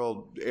this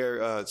world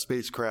air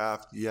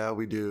spacecraft. Yeah,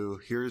 we do.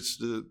 Here's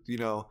the,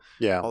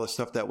 all the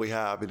stuff that we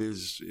have. It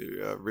is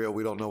real.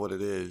 We don't know what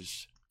it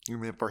is. I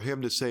mean, for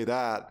him to say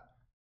that,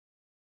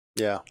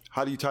 yeah.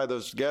 How do you tie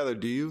those together?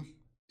 Do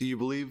you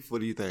believe?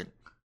 What do you think?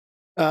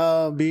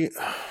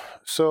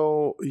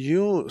 So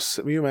you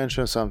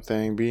mentioned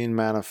something, being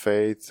man of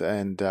faith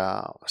and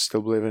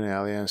still believing in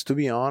aliens. To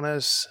be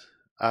honest,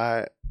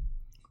 I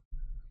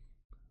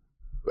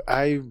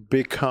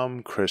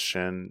become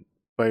Christian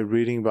by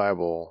reading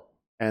Bible,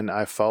 and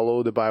I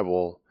follow the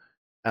Bible,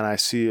 and I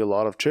see a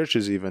lot of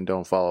churches even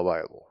don't follow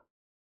Bible.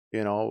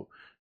 You know,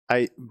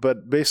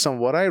 but based on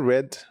what I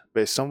read,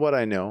 based on what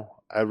I know,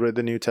 I read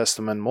the New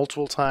Testament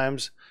multiple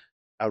times.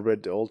 I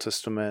read the Old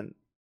Testament,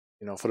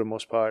 for the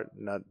most part,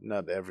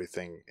 not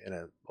everything in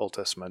the Old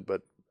Testament,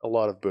 but a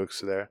lot of books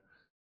there.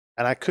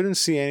 And I couldn't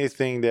see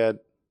anything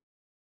that,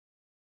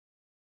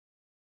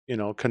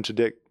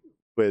 contradict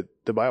with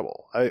the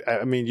Bible.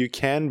 I mean, you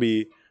can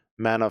be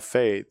man of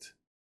faith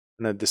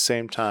and at the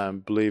same time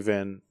believe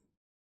in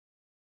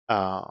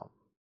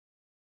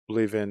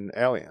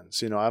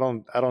aliens. I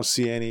don't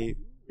see any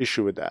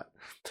issue with that.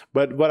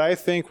 But what I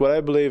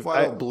believe,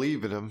 I don't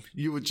believe in them.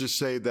 You would just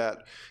say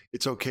that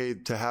it's okay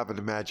to have an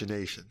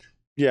imagination.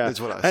 Yeah,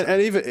 that's what I say.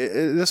 And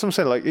even that's what I'm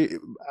saying. Like,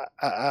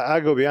 I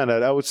go beyond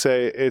that. I would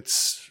say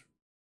it's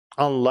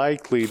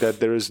unlikely that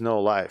there is no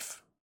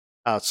life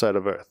outside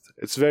of Earth.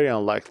 It's very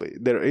unlikely.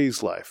 There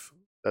is life.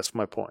 That's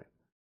my point.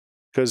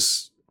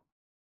 Because,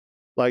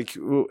 like,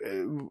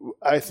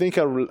 I think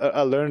I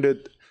learned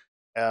it.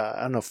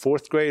 I don't know,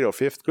 4th grade or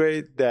 5th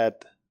grade,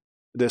 that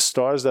the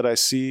stars that I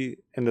see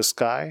in the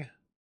sky,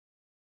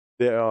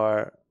 they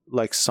are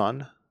like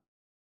sun,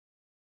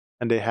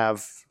 and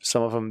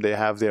some of them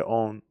have their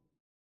own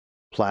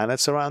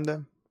planets around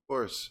them. Of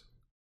course.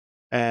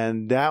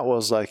 And that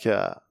was like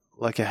a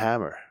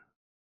hammer.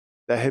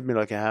 That hit me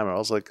like a hammer. I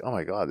was like, oh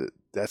my God,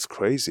 that's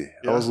crazy.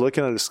 Yeah. I was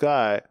looking at the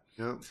sky,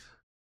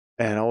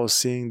 and I was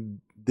seeing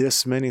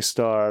this many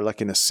stars.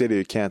 Like in a city,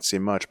 you can't see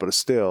much, but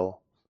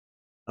still,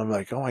 I'm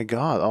like, oh my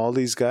God, all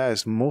these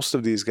guys, most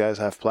of these guys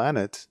have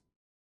planets.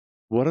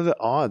 What are the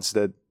odds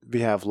that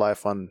we have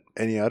life on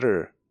any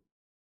other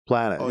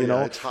planet?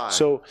 It's high.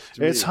 So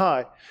it's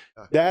high.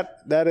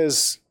 That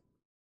is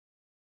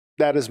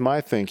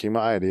my thinking,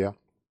 my idea.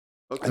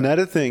 Okay.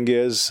 Another thing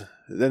is,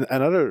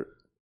 another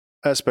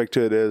aspect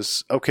to it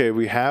is, okay,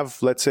 we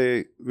have, let's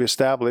say,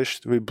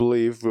 we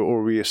believe,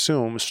 or we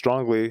assume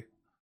strongly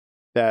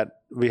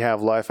that we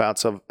have life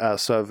outside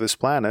of this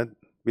planet.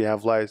 We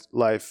have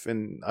life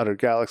in other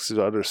galaxies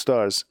or other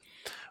stars.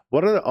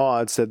 What are the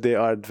odds that they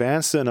are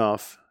advanced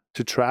enough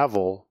to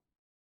travel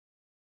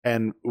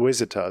and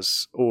visit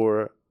us,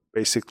 or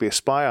basically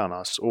spy on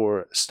us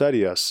or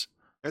study us?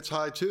 That's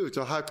high too. It's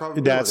a high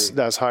probability.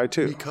 That's high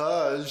too.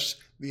 Because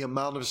the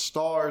amount of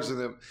stars in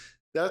them,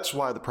 That's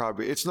why the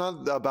probability. It's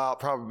not about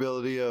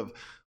probability of,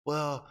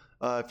 well,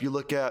 if you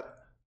look at,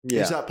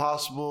 is that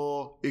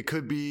possible? It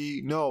could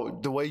be. No,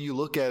 the way you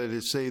look at it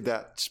is say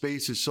that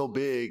space is so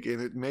big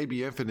and it may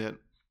be infinite.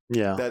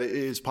 Yeah. That it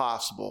is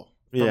possible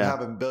from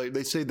having billion.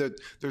 They say that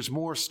there's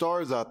more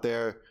stars out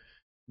there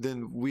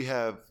than we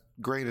have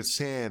grain of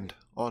sand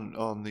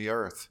on the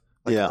Earth.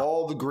 Like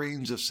all the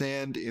grains of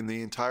sand in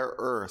the entire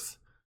Earth.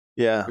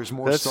 Yeah. There's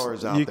more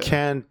stars out there.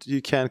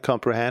 You can't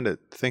comprehend it.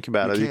 Think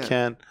about it. You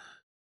can't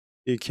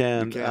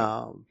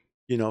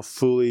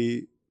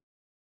fully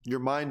your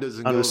mind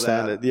doesn't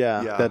understand go it.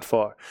 That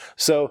far.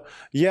 So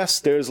yes,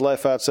 there's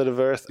life outside of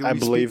Earth. I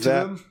believe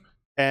that.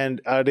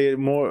 And are they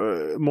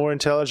more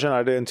intelligent?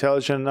 Are they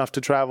intelligent enough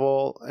to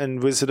travel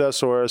and visit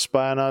us or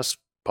spy on us?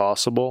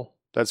 Possible.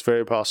 That's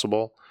very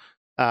possible.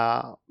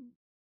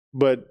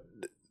 But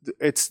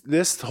it's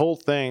this whole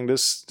thing,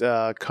 this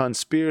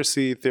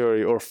conspiracy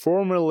theory, or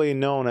formerly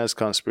known as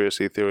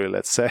conspiracy theory,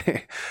 let's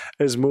say,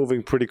 is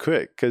moving pretty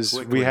quick because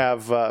we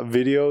have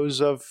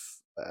videos of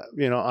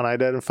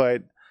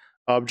unidentified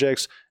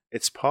objects.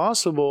 It's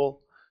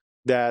possible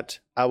that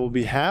I will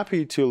be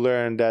happy to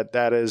learn that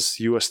that is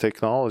U.S.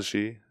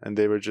 technology and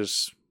they were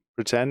just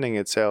pretending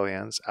it's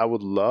aliens. I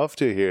would love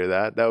to hear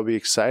that. That would be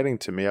exciting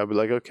to me. I'll be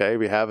like, okay,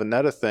 we have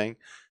another thing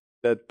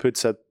that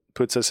puts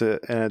us an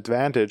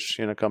advantage,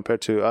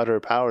 compared to other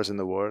powers in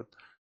the world.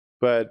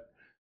 But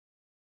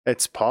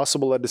it's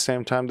possible at the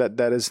same time that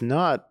that is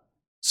not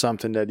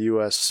something that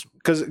U.S.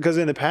 because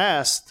in the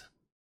past,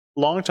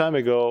 long time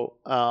ago,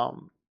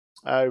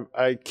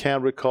 I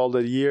can't recall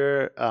the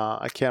year.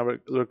 I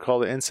can't recall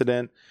the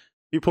incident.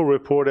 People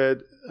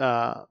reported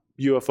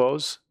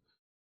UFOs,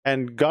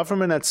 and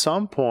government at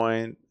some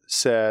point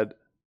said,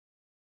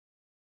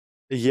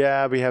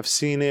 "Yeah, we have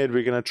seen it.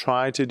 We're going to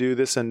try to do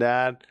this and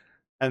that."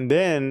 And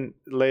then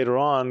later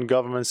on,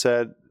 government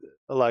said,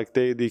 like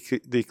they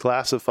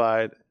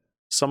declassified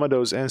some of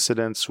those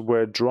incidents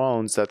were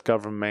drones that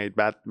government made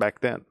back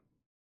then.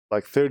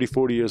 Like 30,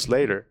 40 years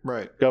later,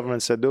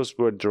 government said those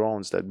were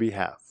drones that we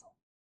have.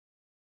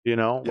 You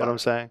know what I'm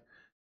saying?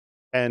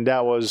 And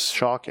that was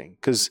shocking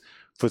because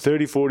for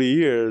 30, 40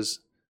 years,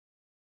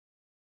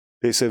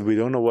 they said, we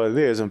don't know what it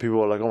is. And people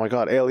were like, oh my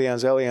God,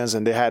 aliens.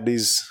 And they had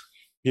these,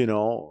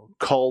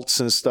 cults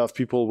and stuff.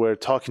 People were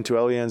talking to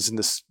aliens in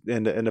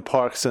the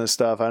parks and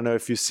stuff. I don't know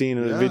if you've seen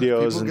the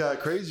videos. People got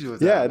crazy with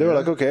that. Yeah, they were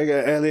like, okay,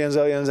 aliens.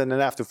 And then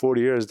after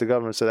 40 years, the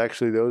government said,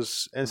 actually,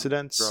 those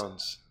incidents,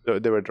 drones.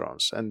 They were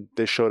drones. And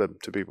they showed them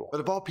to people. But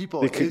of all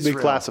people, they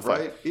classified.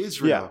 Right?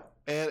 Israel.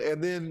 Yeah.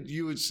 And then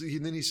you would see,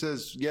 and then he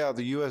says, yeah,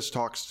 the U.S.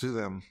 talks to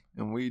them,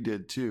 and we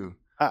did too.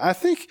 I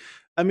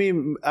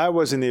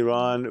was in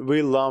Iran.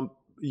 We lumped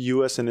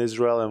U.S. and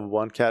Israel in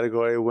one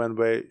category when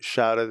we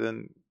shouted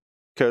and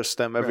cursed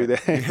them every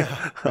day.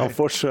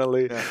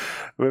 Unfortunately,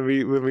 when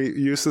we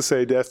used to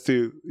say death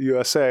to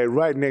USA,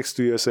 right next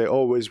to USA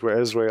always were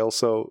Israel.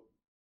 So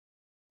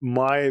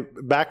my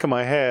back of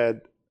my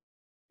head,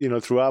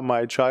 throughout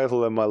my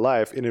childhood and my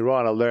life in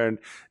Iran, I learned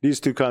these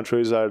two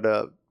countries are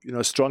the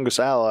strongest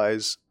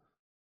allies.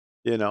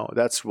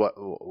 That's what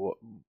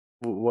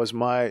was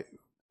my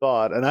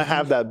thought, and I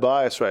have that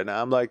bias right now.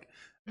 I'm like,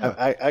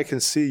 I can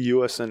see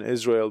U.S. and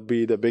Israel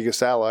be the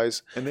biggest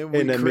allies, and then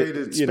we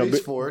created Space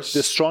Force.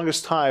 The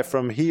strongest tie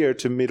from here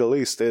to Middle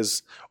East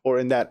or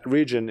in that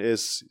region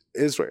is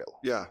Israel.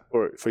 Yeah,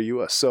 or for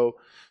U.S. So,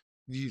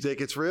 do you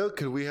think it's real?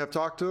 Could we have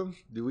talked to them?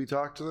 Do we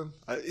talk to them?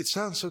 It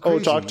sounds so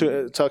crazy.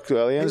 Oh, talk to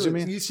aliens. You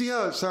mean? You see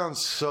how it sounds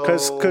so?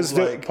 Because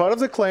part of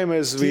the claim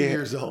is 10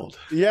 years old.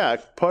 Yeah,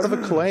 part of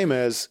the claim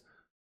is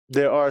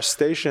there are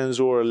stations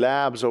or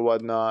labs or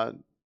whatnot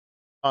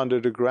under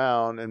the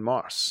ground in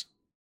Mars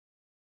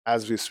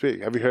as we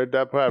speak. Have you heard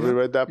that part? Have you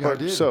read that part?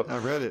 I did. So I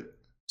read it.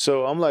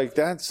 So I'm like,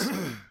 that's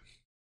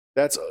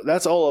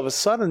all of a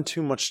sudden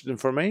too much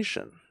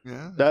information.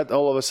 Yeah. That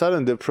all of a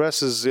sudden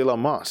depresses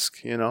Elon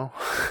Musk,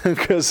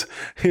 because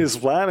he's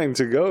planning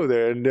to go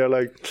there, and they're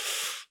like,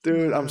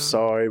 dude, I'm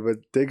sorry, but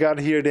they got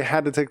here, they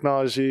had the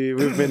technology,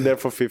 we've been there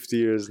for 50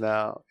 years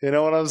now. You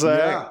know what I'm saying?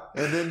 Yeah.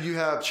 And then you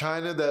have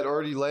China that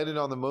already landed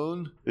on the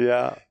moon.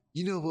 Yeah.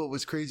 You know what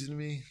was crazy to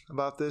me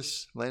about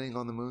this landing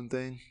on the moon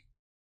thing?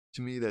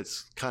 To me,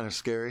 that's kind of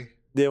scary.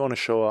 They want to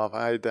show off.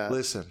 I hate that.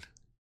 Listen,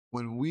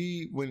 when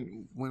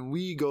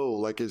we go,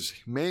 like as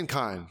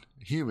mankind,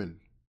 human,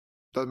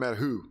 doesn't matter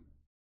who,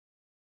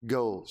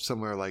 go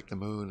somewhere like the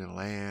moon and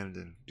land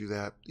and do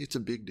that, it's a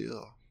big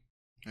deal.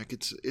 Like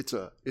it's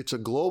a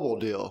global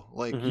deal.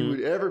 Like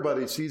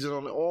everybody sees it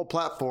on all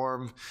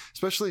platforms.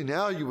 Especially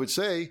now, you would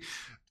say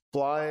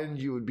flying.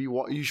 You would be.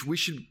 We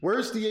should.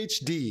 Where's the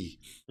HD?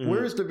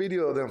 Where's the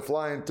video of them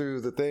flying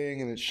through the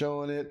thing and it's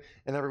showing it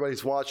and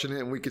everybody's watching it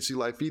and we could see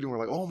live feed and we're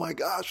like, oh my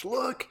gosh,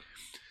 look,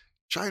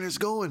 China's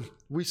going.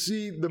 We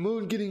see the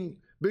moon getting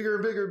bigger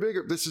and bigger and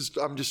bigger.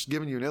 I'm just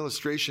giving you an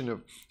illustration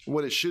of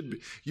what it should be.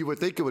 You would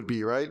think it would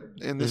be, right?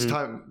 And this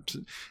time,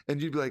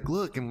 and you'd be like,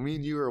 look, and me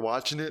and you are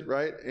watching it,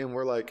 right? And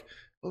we're like,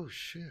 oh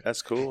shit.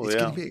 That's cool. It's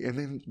getting big. And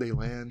then they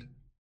land.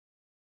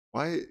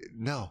 Why?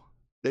 No.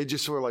 They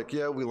just were like,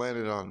 yeah, we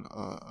landed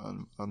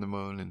on the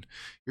moon, and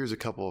here's a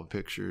couple of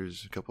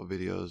pictures, a couple of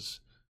videos.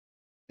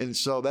 And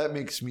so that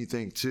makes me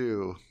think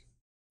too.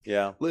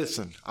 Yeah.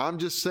 Listen, I'm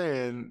just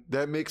saying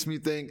that makes me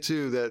think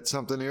too that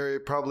something there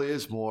probably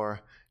is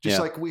more. Just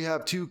like we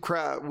have two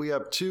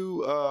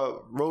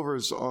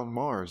rovers on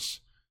Mars.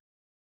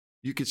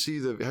 You could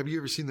see have you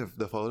ever seen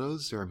the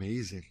photos? They're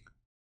amazing.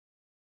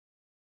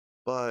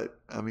 But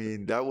I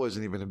mean, that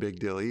wasn't even a big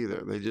deal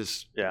either. They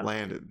just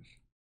landed.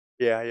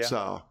 Yeah.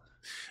 So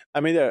I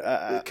mean,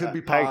 it could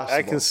be possible.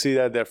 I can see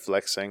that they're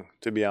flexing,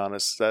 to be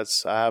honest. I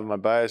have my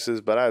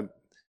biases, but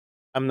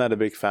I'm not a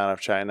big fan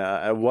of China.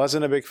 I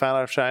wasn't a big fan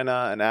of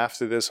China, and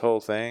after this whole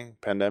thing,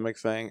 pandemic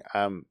thing,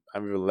 I'm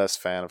even less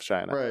fan of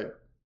China. Right.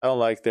 I don't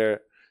like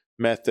their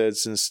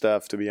methods and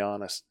stuff, to be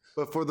honest.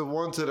 But for the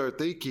ones that are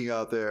thinking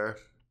out there,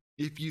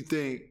 if you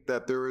think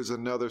that there is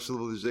another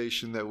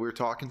civilization that we're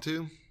talking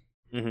to,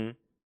 you're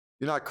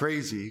not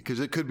crazy, because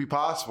it could be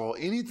possible.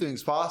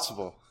 Anything's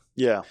possible.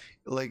 Yeah.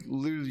 Like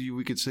literally,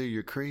 we could say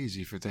you're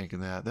crazy for thinking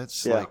that.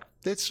 That's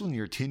that's when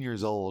you're 10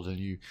 years old and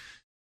you,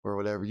 or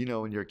whatever,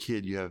 when you're a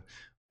kid, you have,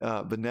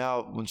 but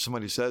now when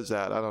somebody says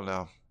that, I don't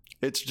know.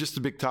 It's just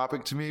a big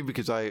topic to me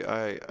because I'm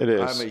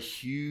a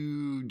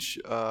huge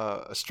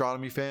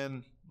astronomy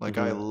fan. Like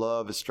I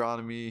love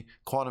astronomy,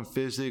 quantum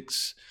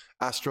physics,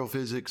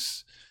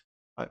 astrophysics.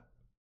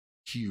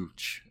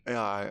 Huge.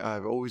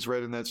 I've always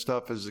read in that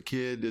stuff as a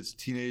kid, as a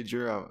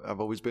teenager. I've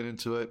always been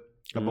into it.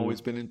 I've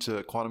always been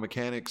into quantum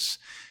mechanics,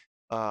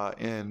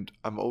 and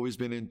I've always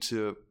been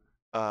into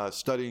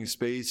studying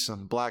space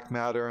and black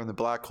matter and the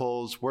black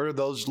holes. Where do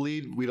those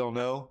lead? We don't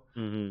know.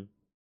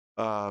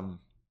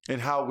 And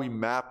how we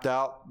mapped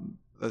out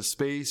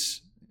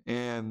space,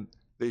 and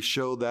they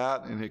show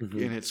that, and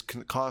it's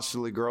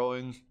constantly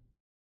growing.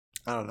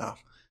 I don't know.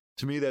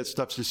 To me, that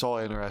stuff's just all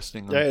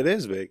interesting. Yeah, it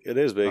is big. It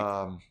is big.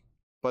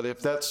 But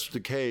if that's the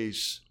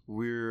case,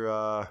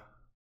 if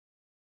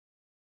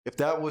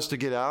that was to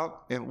get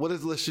out, and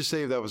let's just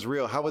say if that was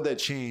real, how would that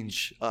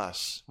change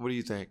us? What do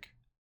you think?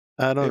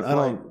 I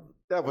don't.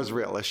 That was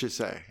real. Let's just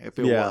say if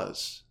it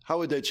was, how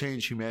would that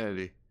change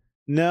humanity?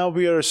 Now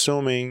we are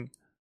assuming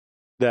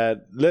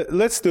that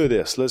let's do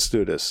this.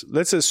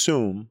 Let's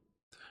assume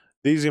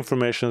these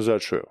informations are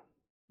true.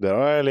 There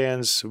are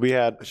aliens. We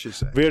are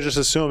just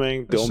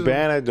assuming. Don't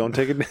ban it. Don't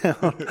take it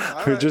down.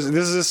 This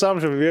is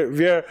assumption.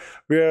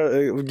 We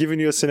are giving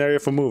you a scenario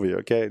for movie.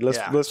 Okay, let's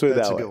put it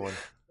that way.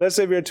 Let's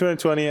say we're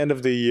 2020, end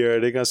of the year.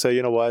 They're gonna say,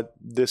 you know what?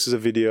 This is a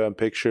video and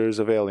pictures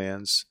of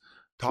aliens.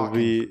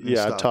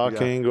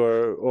 Talking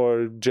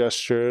or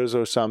gestures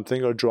or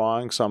something, or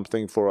drawing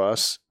something for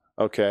us.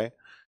 Okay,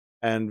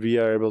 and we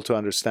are able to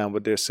understand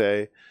what they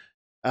say.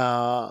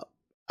 I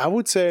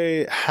would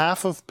say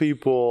half of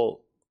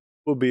people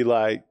would be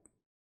like,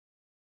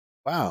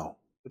 wow,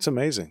 it's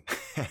amazing.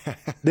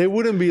 They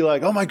wouldn't be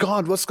like, oh my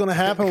God, what's going to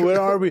happen? Where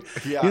are we?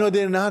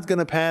 They're not going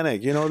to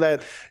panic.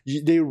 That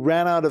they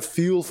ran out of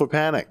fuel for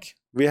panic.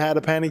 We had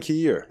a panic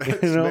year. That's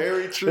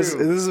very true. This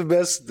is the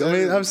best.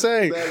 I'm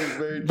saying. That is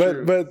very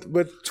true.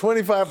 But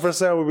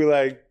 25% would be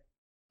like,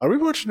 are we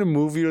watching a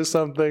movie or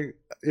something?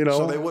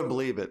 So they wouldn't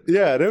believe it.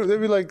 Yeah, they'd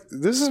be like,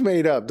 this is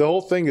made up. The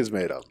whole thing is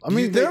made up. I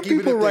mean, there are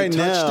people right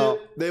now.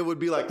 They would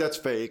be like, that's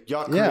fake.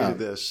 Y'all created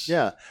this.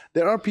 Yeah.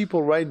 There are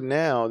people right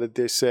now that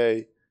they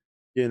say,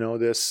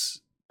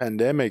 this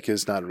pandemic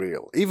is not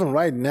real. Even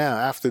right now,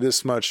 after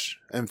this much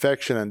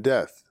infection and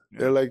death,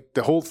 they're like,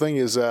 the whole thing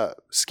is a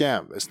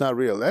scam. It's not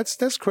real.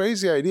 That's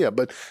crazy idea.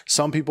 But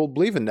some people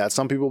believe in that.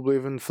 Some people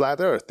believe in flat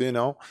Earth,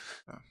 Yeah.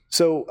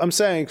 So I'm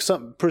saying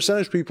some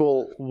percentage of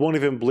people won't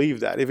even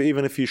believe that,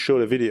 even if you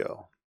showed a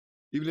video.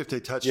 Even if they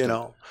touched it.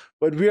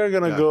 But we are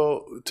going to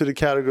go to the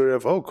category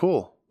of, oh,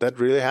 cool, that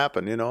really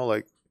happened.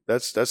 Like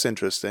that's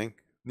interesting.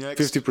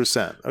 Next,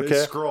 50%.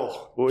 Okay.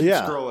 Scroll. Well, Keep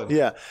scrolling.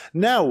 Yeah.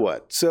 Now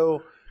what?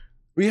 So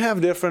we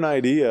have different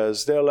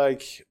ideas. They're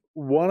like,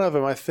 one of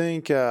them, I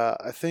think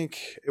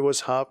it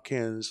was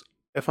Hopkins,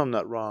 if I'm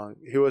not wrong.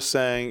 He was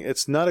saying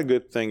it's not a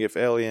good thing if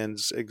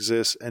aliens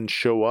exist and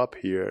show up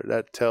here.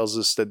 That tells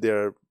us that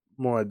they're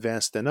more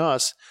advanced than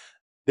us.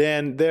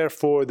 Then,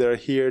 therefore, they're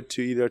here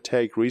to either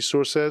take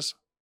resources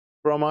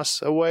from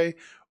us away,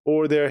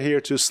 or they're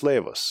here to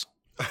slave us.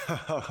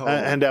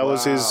 And that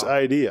was his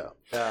idea.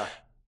 Yeah.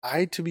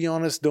 I, to be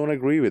honest, don't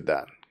agree with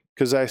that.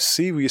 Because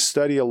we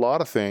study a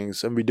lot of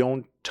things and we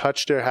don't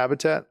touch their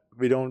habitat.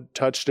 We don't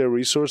touch their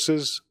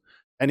resources.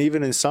 And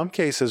even in some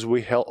cases,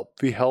 we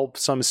help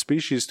some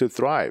species to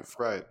thrive.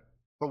 Right.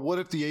 But what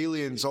if the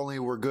aliens only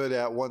were good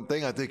at one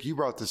thing? I think you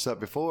brought this up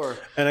before.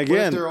 And again,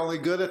 what if they're only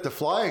good at the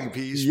flying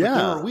piece, but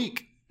they were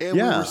weak and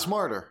we were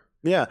smarter?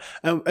 Yeah.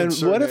 And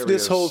what if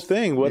this whole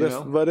thing,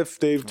 what if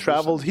they've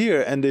traveled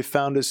here and they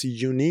found this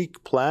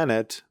unique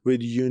planet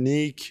with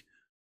unique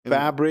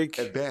fabric?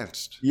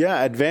 Advanced.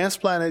 Yeah,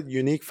 advanced planet,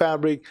 unique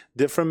fabric,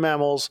 different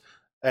mammals,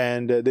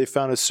 and they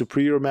found a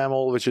superior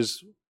mammal, which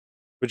is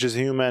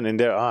human in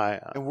their eye.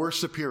 And we're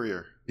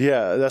superior.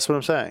 Yeah, that's what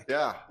I'm saying.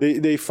 Yeah.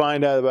 They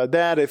find out about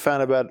that. They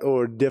find about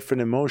our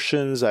different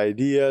emotions,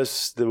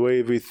 ideas, the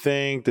way we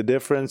think, the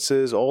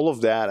differences, all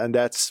of that. And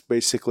that's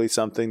basically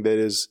something that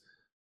is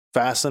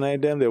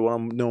fascinate them. They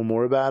want to know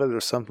more about it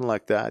or something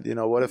like that.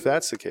 What if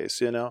that's the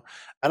case,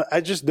 And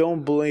I just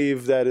don't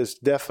believe that it's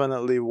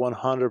definitely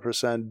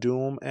 100%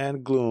 doom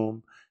and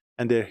gloom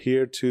and they're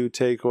here to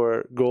take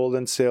our gold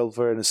and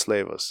silver and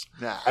enslave us.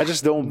 Nah. I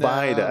just don't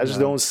buy that. I just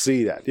don't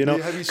see that,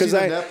 Have you seen the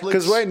Netflix?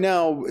 Because right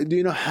now, do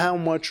you know how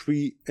much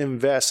we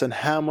invest and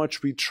how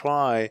much we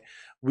try?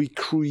 We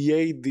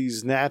create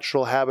these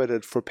natural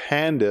habitat for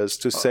pandas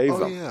to save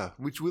them. Oh yeah,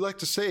 which we like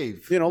to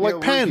save. Like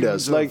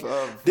pandas,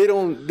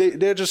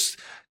 they're just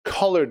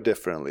colored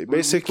differently.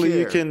 Basically,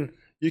 you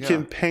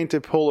can paint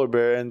a polar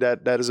bear, and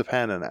that is a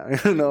panda now.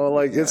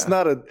 It's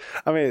not a.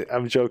 I mean,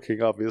 I'm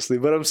joking, obviously,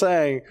 but I'm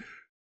saying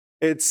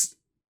it's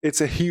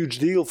a huge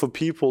deal for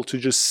people to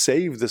just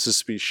save this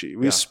species.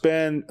 We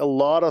spend a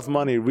lot of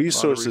money,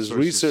 resources,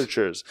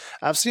 researchers.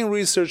 I've seen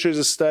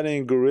researchers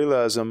studying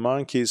gorillas and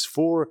monkeys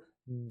for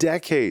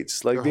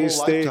decades. Like their whole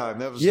lifetime.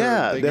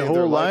 Their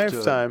whole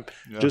lifetime.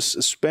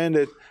 Just spend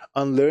it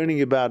on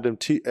learning about them,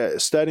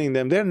 studying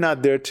them. They're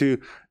not there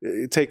to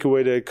take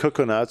away their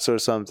coconuts or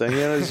something.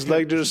 It's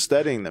like they're just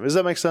studying them. Does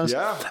that make sense?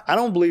 Yeah. I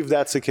don't believe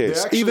that's the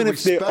case. Even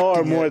if they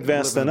are more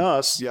advanced than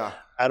us. Yeah.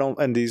 I don't,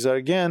 and these are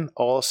again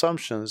all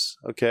assumptions,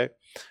 okay?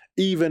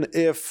 Even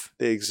if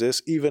they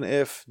exist, even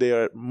if they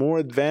are more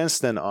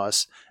advanced than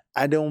us,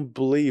 I don't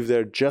believe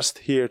they're just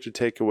here to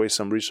take away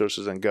some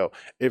resources and go.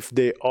 If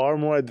they are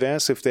more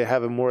advanced, if they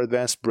have a more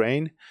advanced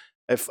brain,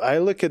 if I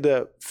look at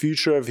the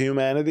future of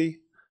humanity,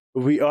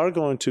 we are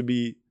going to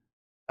be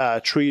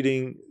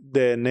treating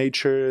the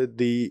nature,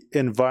 the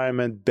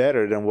environment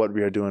better than what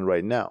we are doing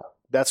right now.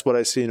 That's what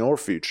I see in our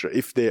future.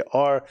 If they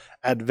are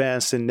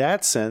advanced in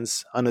that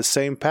sense, on the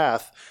same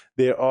path,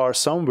 there are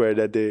somewhere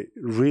that they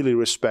really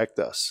respect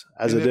us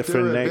as a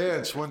different nature. If they're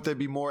advanced, wouldn't they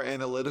be more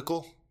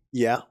analytical?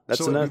 Yeah,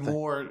 that's another thing. So it'd be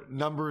more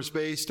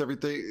numbers-based,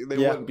 everything. They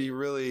wouldn't be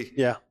really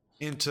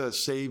into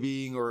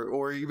saving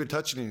or even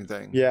touching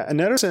anything. Yeah,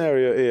 another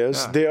scenario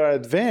is they are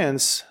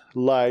advanced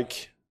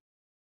like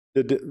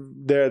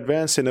they're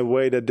advanced in a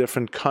way that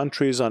different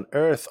countries on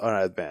Earth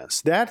are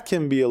advanced. That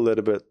can be a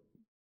little bit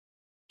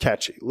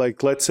catchy.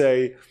 Like, let's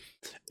say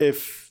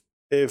if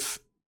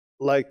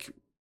like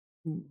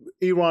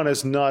Iran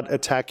is not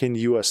attacking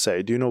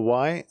USA. Do you know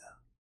why?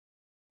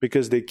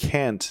 Because they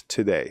can't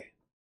today.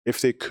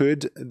 If they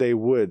could, they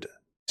would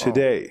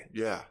today.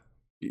 Yeah.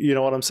 You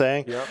know what I'm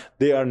saying? Yep.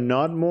 They are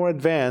not more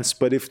advanced,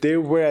 but if they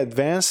were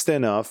advanced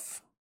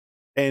enough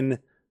in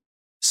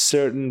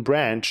certain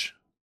branch,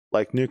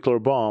 like nuclear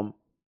bomb,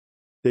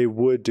 they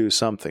would do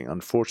something,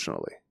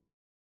 unfortunately.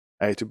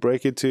 I hate to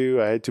break it to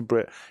you. I hate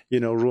to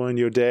ruin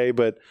your day,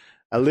 but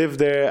I live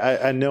there.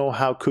 I know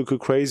how cuckoo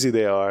crazy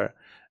they are,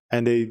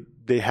 and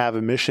they have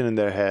a mission in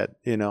their head,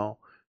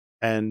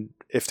 and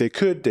if they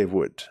could, they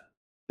would.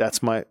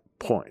 That's my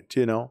point,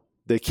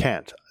 They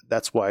can't.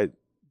 That's why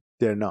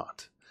they're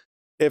not.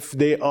 If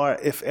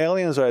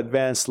aliens are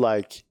advanced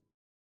like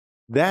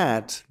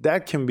that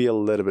can be a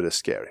little bit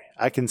scary.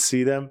 I can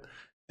see them.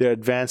 They're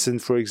advancing,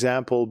 for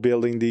example,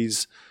 building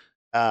these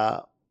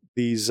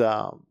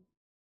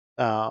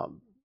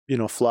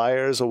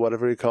flyers or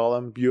whatever you call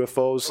them,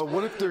 UFOs. But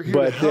what if they're here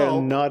but to they're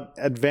help? not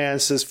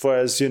advanced as far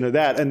as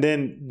that, and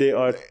then they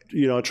are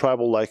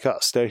tribal like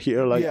us. They're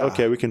here like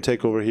okay, we can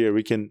take over here,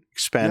 we can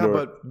expand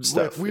our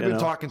stuff. If we've been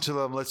talking to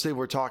them, let's say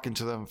we're talking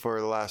to them for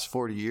the last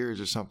 40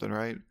 years or something,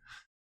 right?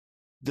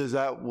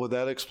 Would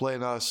that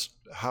explain us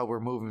how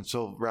we're moving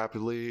so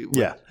rapidly?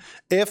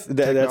 If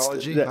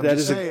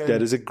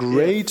that is a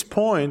great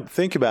point.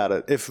 Think about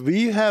it. If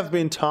we have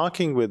been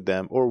talking with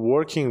them or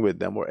working with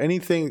them or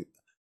anything,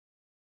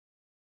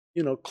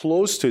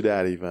 close to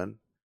that even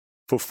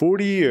for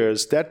 40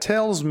 years, that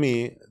tells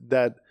me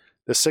that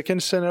the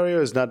second scenario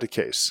is not the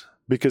case.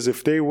 Because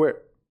if they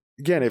were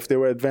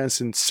advanced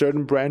in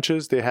certain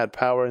branches, they had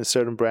power in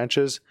certain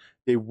branches,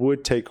 they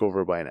would take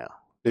over by now.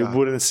 They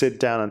wouldn't sit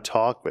down and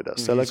talk with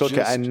us. They're like,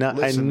 okay, I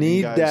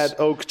need that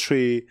oak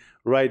tree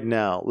right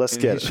now. Let's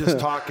get it. He's just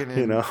talking.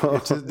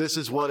 This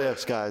is what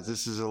ifs, guys.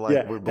 This is we're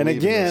believing and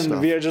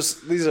again, this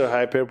stuff. these are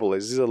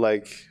hyperboles. These are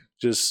like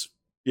just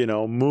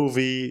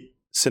movie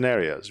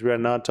scenarios. We are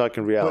not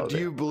talking reality. But do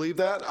you believe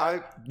that?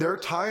 They're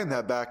tying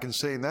that back and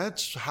saying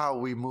that's how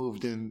we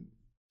moved in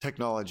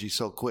technology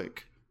so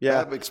quick.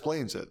 Yeah, that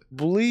explains it.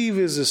 Believe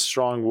is a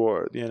strong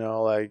word.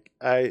 Like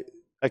I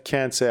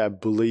can't say I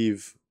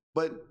believe.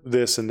 But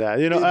this and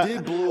that, it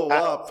did blow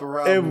up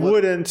around. It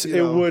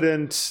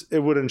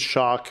wouldn't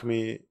shock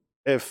me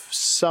if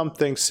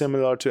something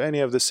similar to any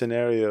of the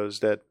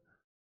scenarios that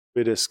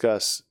we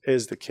discuss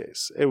is the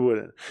case. It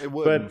wouldn't. It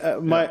wouldn't.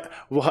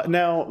 But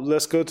now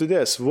let's go to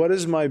this. What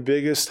is my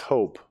biggest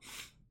hope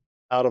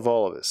out of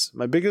all of this?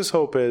 My biggest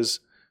hope is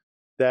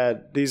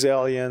that these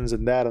aliens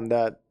and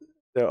that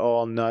they're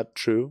all not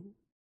true.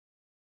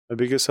 My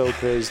biggest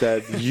hope is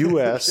that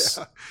U.S.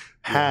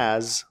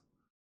 has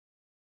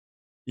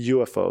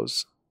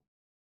UFOs,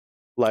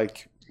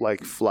 like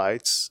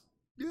flights,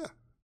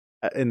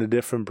 in a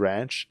different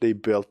branch. They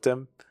built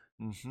them,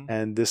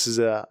 and this is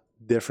a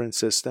different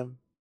system.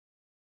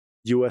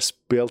 U.S.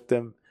 built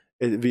them.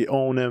 We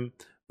own them.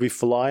 We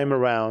fly them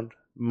around.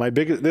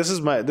 This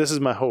is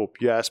my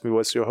hope. You asked me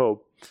what's your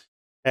hope,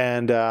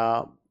 and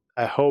I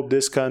hope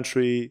this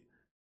country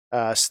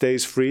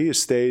stays free,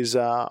 stays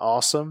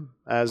awesome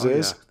as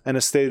is, and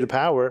a state of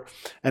power,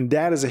 and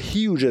that is a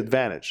huge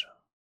advantage.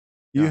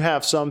 You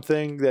have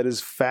something that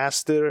is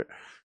faster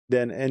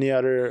than any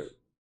other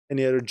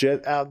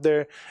jet out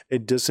there.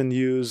 It doesn't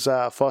use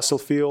fossil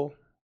fuel,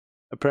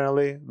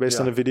 apparently, based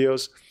on the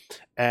videos,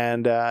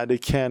 and they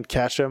can't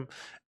catch them,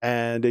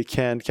 and they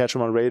can't catch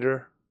them on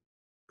radar,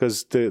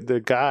 because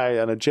the guy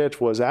on a jet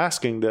was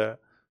asking the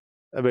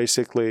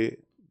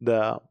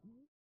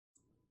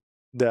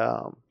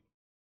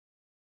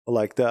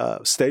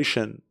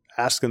station,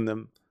 asking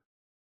them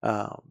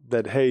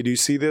that, hey, do you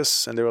see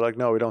this? And they were like,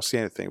 no, we don't see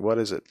anything. What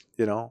is it?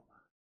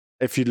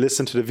 If you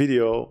listen to the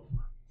video,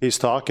 he's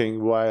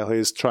talking while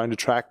he's trying to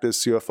track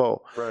this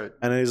UFO. Right.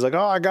 And he's like,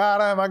 oh, I got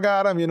him.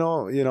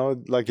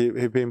 Like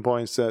he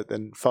pinpoints it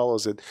and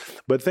follows it.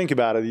 But think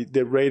about it.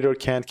 The radar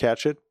can't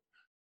catch it.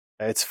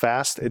 It's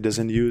fast. It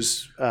doesn't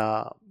use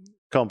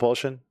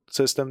compulsion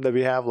system that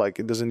we have. Like,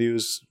 it doesn't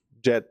use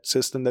jet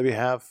system that we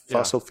have.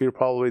 Fossil fuel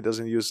probably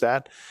doesn't use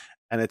that.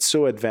 And it's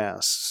so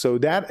advanced. So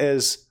that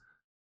is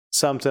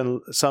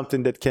something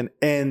that can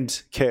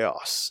end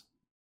chaos.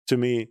 To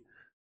me,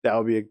 that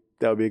would be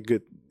a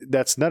good.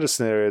 That's not a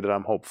scenario that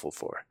I'm hopeful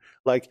for.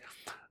 Like,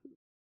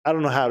 I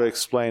don't know how to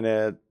explain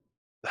it.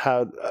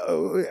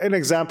 An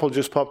example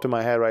just popped in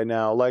my head right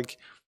now. Like,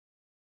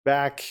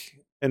 back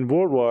in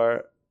World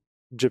War,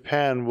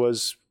 Japan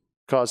was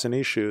causing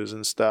issues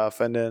and stuff,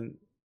 and then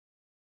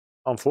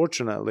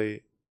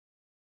unfortunately,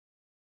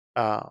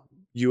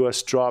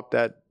 U.S. dropped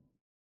that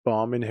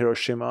bomb in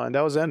Hiroshima, and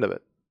that was the end of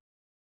it.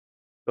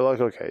 They're like,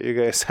 okay, you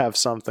guys have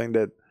something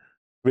that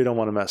we don't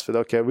want to mess with.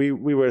 Okay, we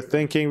were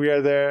thinking we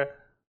are there,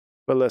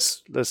 but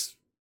let's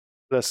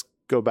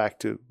go back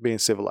to being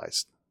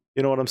civilized.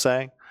 You know what I'm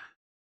saying?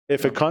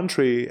 If a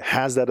country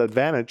has that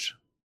advantage,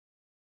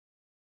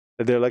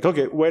 they're like,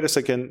 okay, wait a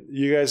second,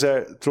 you guys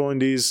are throwing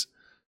these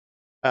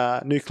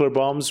nuclear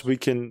bombs. We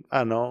can, I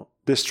don't know,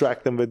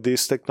 distract them with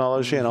this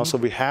technology, and also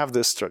we have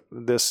this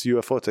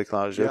UFO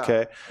technology.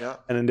 Okay,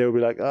 and then they'll be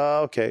like,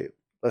 oh, okay,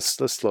 let's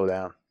slow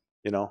down.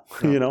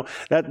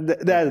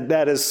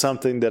 That is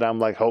something that I'm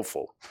like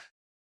hopeful,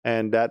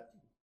 and that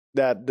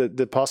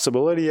the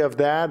possibility of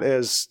that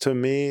is, to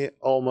me,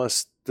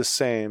 almost the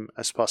same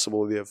as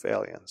possibility of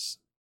aliens.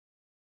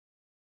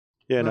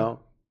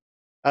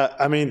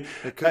 I mean,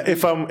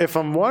 if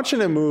I'm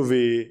watching a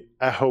movie,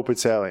 I hope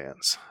it's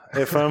aliens.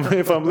 If I'm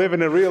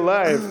living in real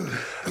life,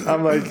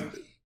 I'm like,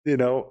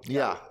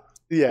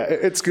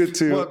 it's good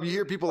to. Well, if you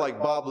hear people like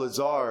Bob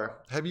Lazar,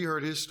 have you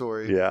heard his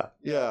story?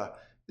 Yeah,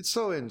 it's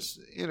so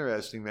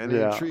interesting, man,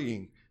 and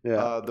intriguing.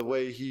 The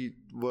way he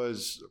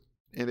was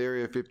in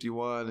Area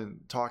 51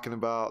 and talking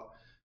about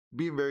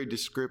being very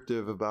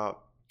descriptive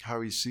about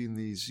how he's seen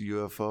these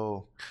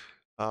UFO.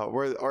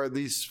 Where are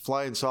these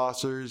flying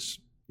saucers?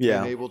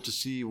 And able to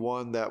see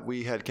one that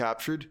we had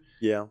captured.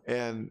 Yeah.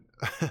 And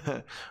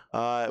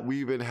we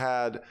even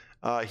had,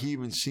 he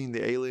even seen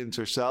the aliens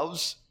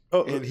ourselves.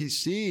 Oh, and he's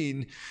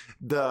seen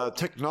the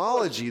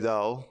technology,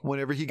 though.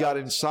 Whenever he got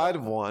inside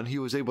of one, he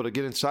was able to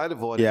get inside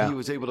of one. Yeah. And he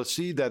was able to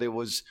see that it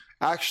was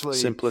actually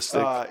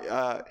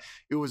simplistic.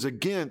 It was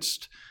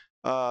against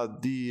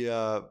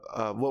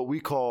what we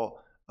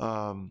call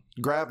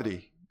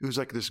gravity. It was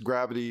like this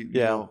gravity,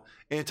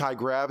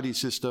 anti-gravity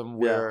system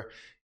where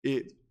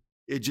it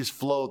just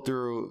flowed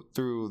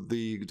through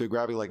the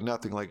gravity like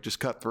nothing, like just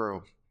cut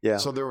through. Yeah.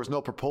 So there was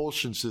no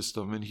propulsion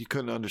system, and he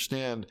couldn't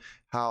understand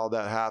how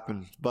that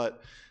happened.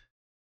 But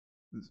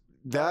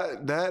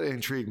that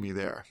intrigued me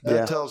there.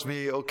 That tells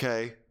me,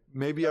 okay,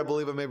 maybe I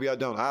believe it, maybe I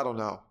don't. I don't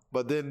know.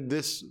 But then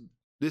this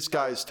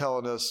guy's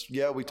telling us,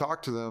 we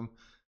talked to them.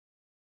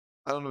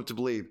 I don't know what to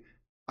believe.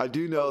 I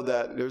do know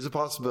that there's a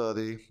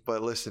possibility,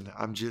 but listen,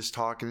 I'm just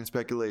talking in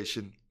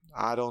speculation.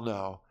 I don't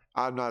know.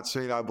 I'm not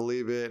saying I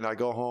believe it, and I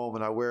go home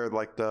and I wear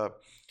like the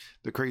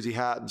crazy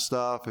hat and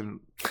stuff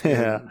and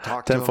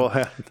talk to them.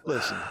 Hat.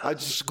 Listen,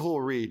 it's just a cool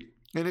read.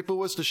 And if it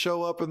was to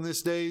show up in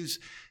these days,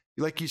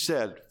 like you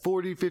said,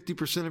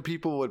 40-50% of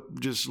people would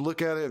just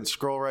look at it and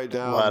scroll right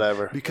down.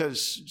 Whatever.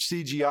 Because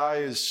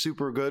CGI is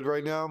super good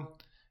right now.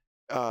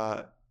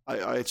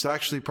 It's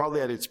actually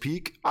probably at its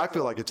peak. I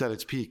feel like it's at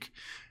its peak.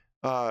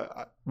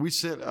 We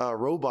sent a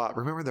robot.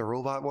 Remember the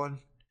robot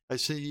one? I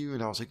sent you,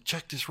 and I was like,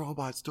 check this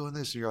robot's doing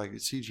this. And you're like,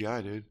 it's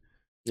CGI, dude.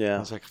 Yeah. I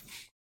was like,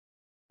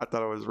 I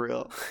thought it was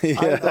real.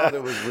 I thought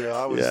it was real.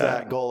 I was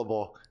that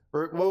gullible.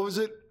 What was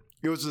it?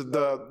 It was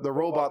the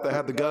robot that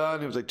had the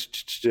gun. It was like,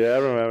 I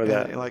remember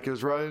that. And like it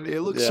was running.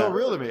 It looked so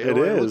real to me.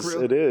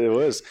 It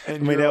was.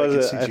 And I mean,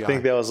 I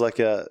think that was like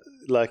a.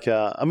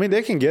 I mean,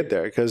 they can get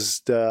there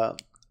because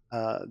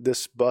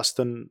this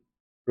Boston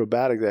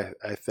robotic,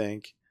 I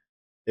think,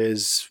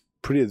 is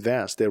pretty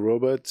advanced. They're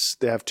robots.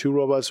 They have two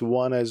robots.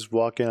 One is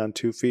walking on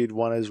 2 feet.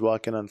 One is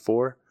walking on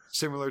 4.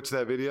 Similar to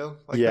that video?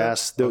 Like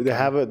yes, that?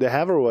 they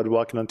have a robot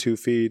walking on 2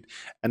 feet,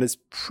 and it's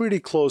pretty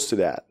close to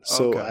that.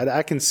 So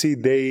I can see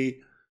they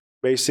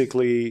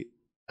basically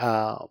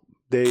showcase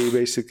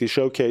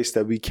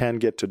that we can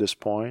get to this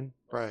point.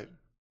 Right.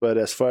 But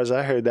as far as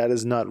I heard, that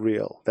is not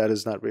real.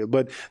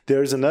 But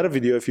there's another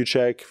video, if you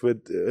check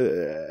with,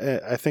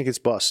 I think it's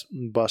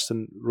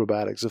Boston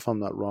Robotics, if I'm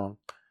not wrong.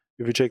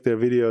 If you check their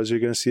videos, you're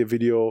going to see a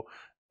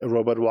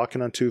robot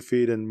walking on 2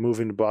 feet and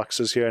moving the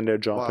boxes here and there,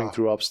 jumping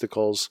through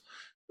obstacles,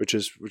 which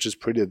is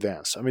pretty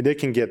advanced. I mean, they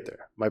can get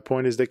there. My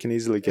point is they can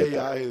easily get there.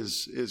 AI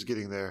is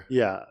getting there.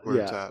 Yeah,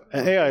 yeah.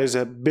 And AI is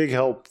a big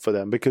help for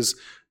them because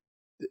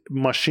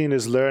machine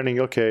is learning,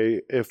 okay,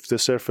 if the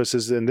surface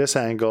is in this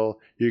angle,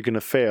 you're going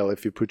to fail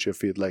if you put your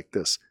feet like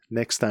this.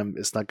 Next time,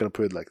 it's not going to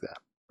put it like that.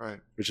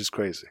 Right. Which is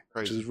crazy.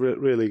 Which is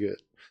really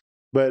good.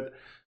 But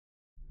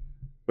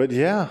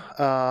yeah,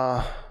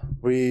 I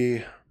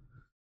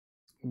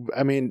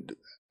mean,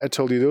 I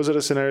told you, those are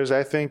the scenarios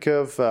I think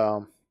of.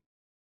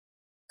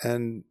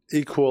 And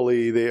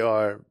equally, they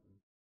are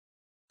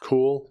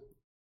cool.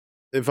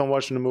 If I'm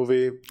watching a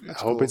movie, I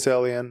hope it's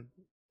Alien.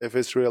 If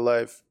it's real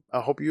life, I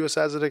hope US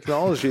has a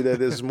technology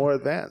that is more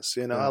advanced.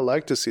 You know, I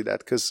like to see that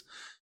because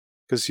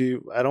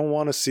I don't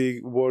want to see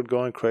world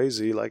going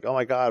crazy. Like, oh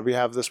my God, we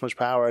have this much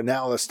power.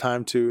 Now it's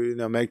time to,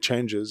 make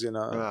changes,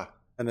 And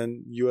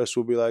then US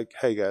will be like,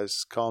 hey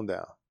guys, calm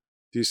down.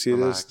 Do you see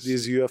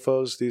these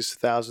UFOs, these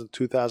 2,000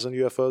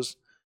 UFOs?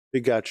 We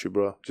got you,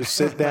 bro. Just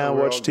sit down,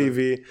 watch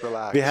TV.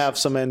 Relax. We have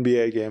some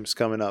NBA games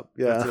coming up.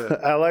 Yeah,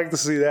 I like to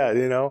see that,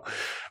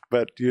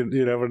 But you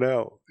never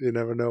know. You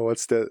never know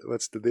what's the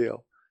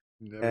deal.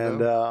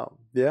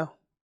 Yeah.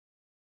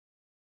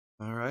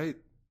 All right.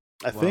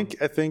 I think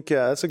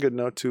that's a good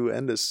note to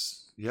end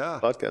this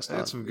podcast on.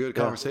 That's some good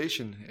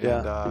conversation.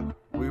 And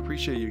we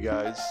appreciate you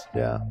guys.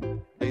 Yeah.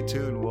 Stay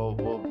tuned. We'll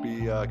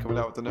be coming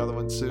out with another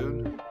one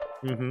soon.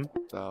 Mm-hmm.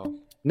 So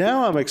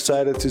now I'm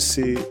excited to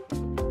see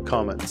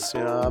comments.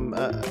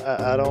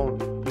 I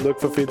don't look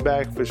for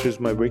feedback, which is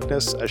my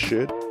weakness. I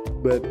should.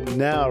 But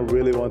now I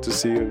really want to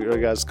see your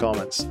guys'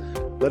 comments.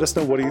 Let us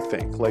know, what do you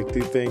think? Like, do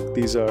you think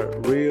these are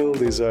real?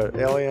 These are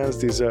aliens?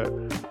 These are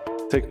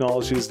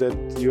technologies that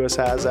US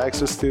has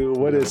access to?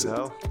 What is it?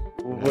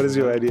 What is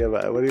your idea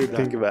about it? What do you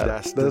think about it?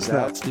 That's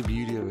the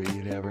beauty of it.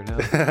 You never know.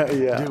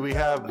 Yeah. Do we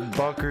have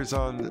bunkers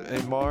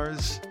in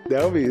Mars?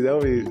 That would be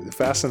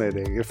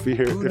fascinating if we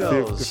hear. Who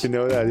knows? If you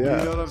know that, yeah.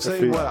 You know what I'm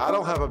saying? I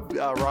don't have a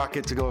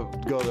rocket to go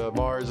to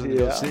Mars and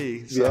go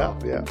see. So.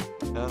 Yeah.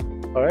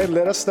 All right,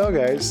 let us know,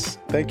 guys.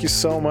 Thank you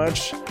so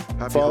much.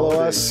 Follow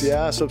us.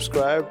 Yeah,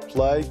 subscribe,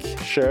 like,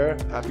 share.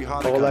 Happy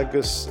Hanukkah. All that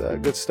good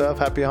stuff.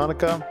 Happy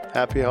Hanukkah.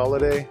 Happy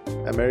holiday.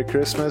 And Merry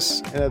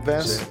Christmas in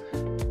advance.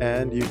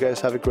 And you guys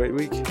have a great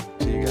week.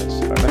 See you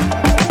guys.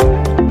 Bye.